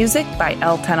 and music by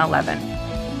L1011.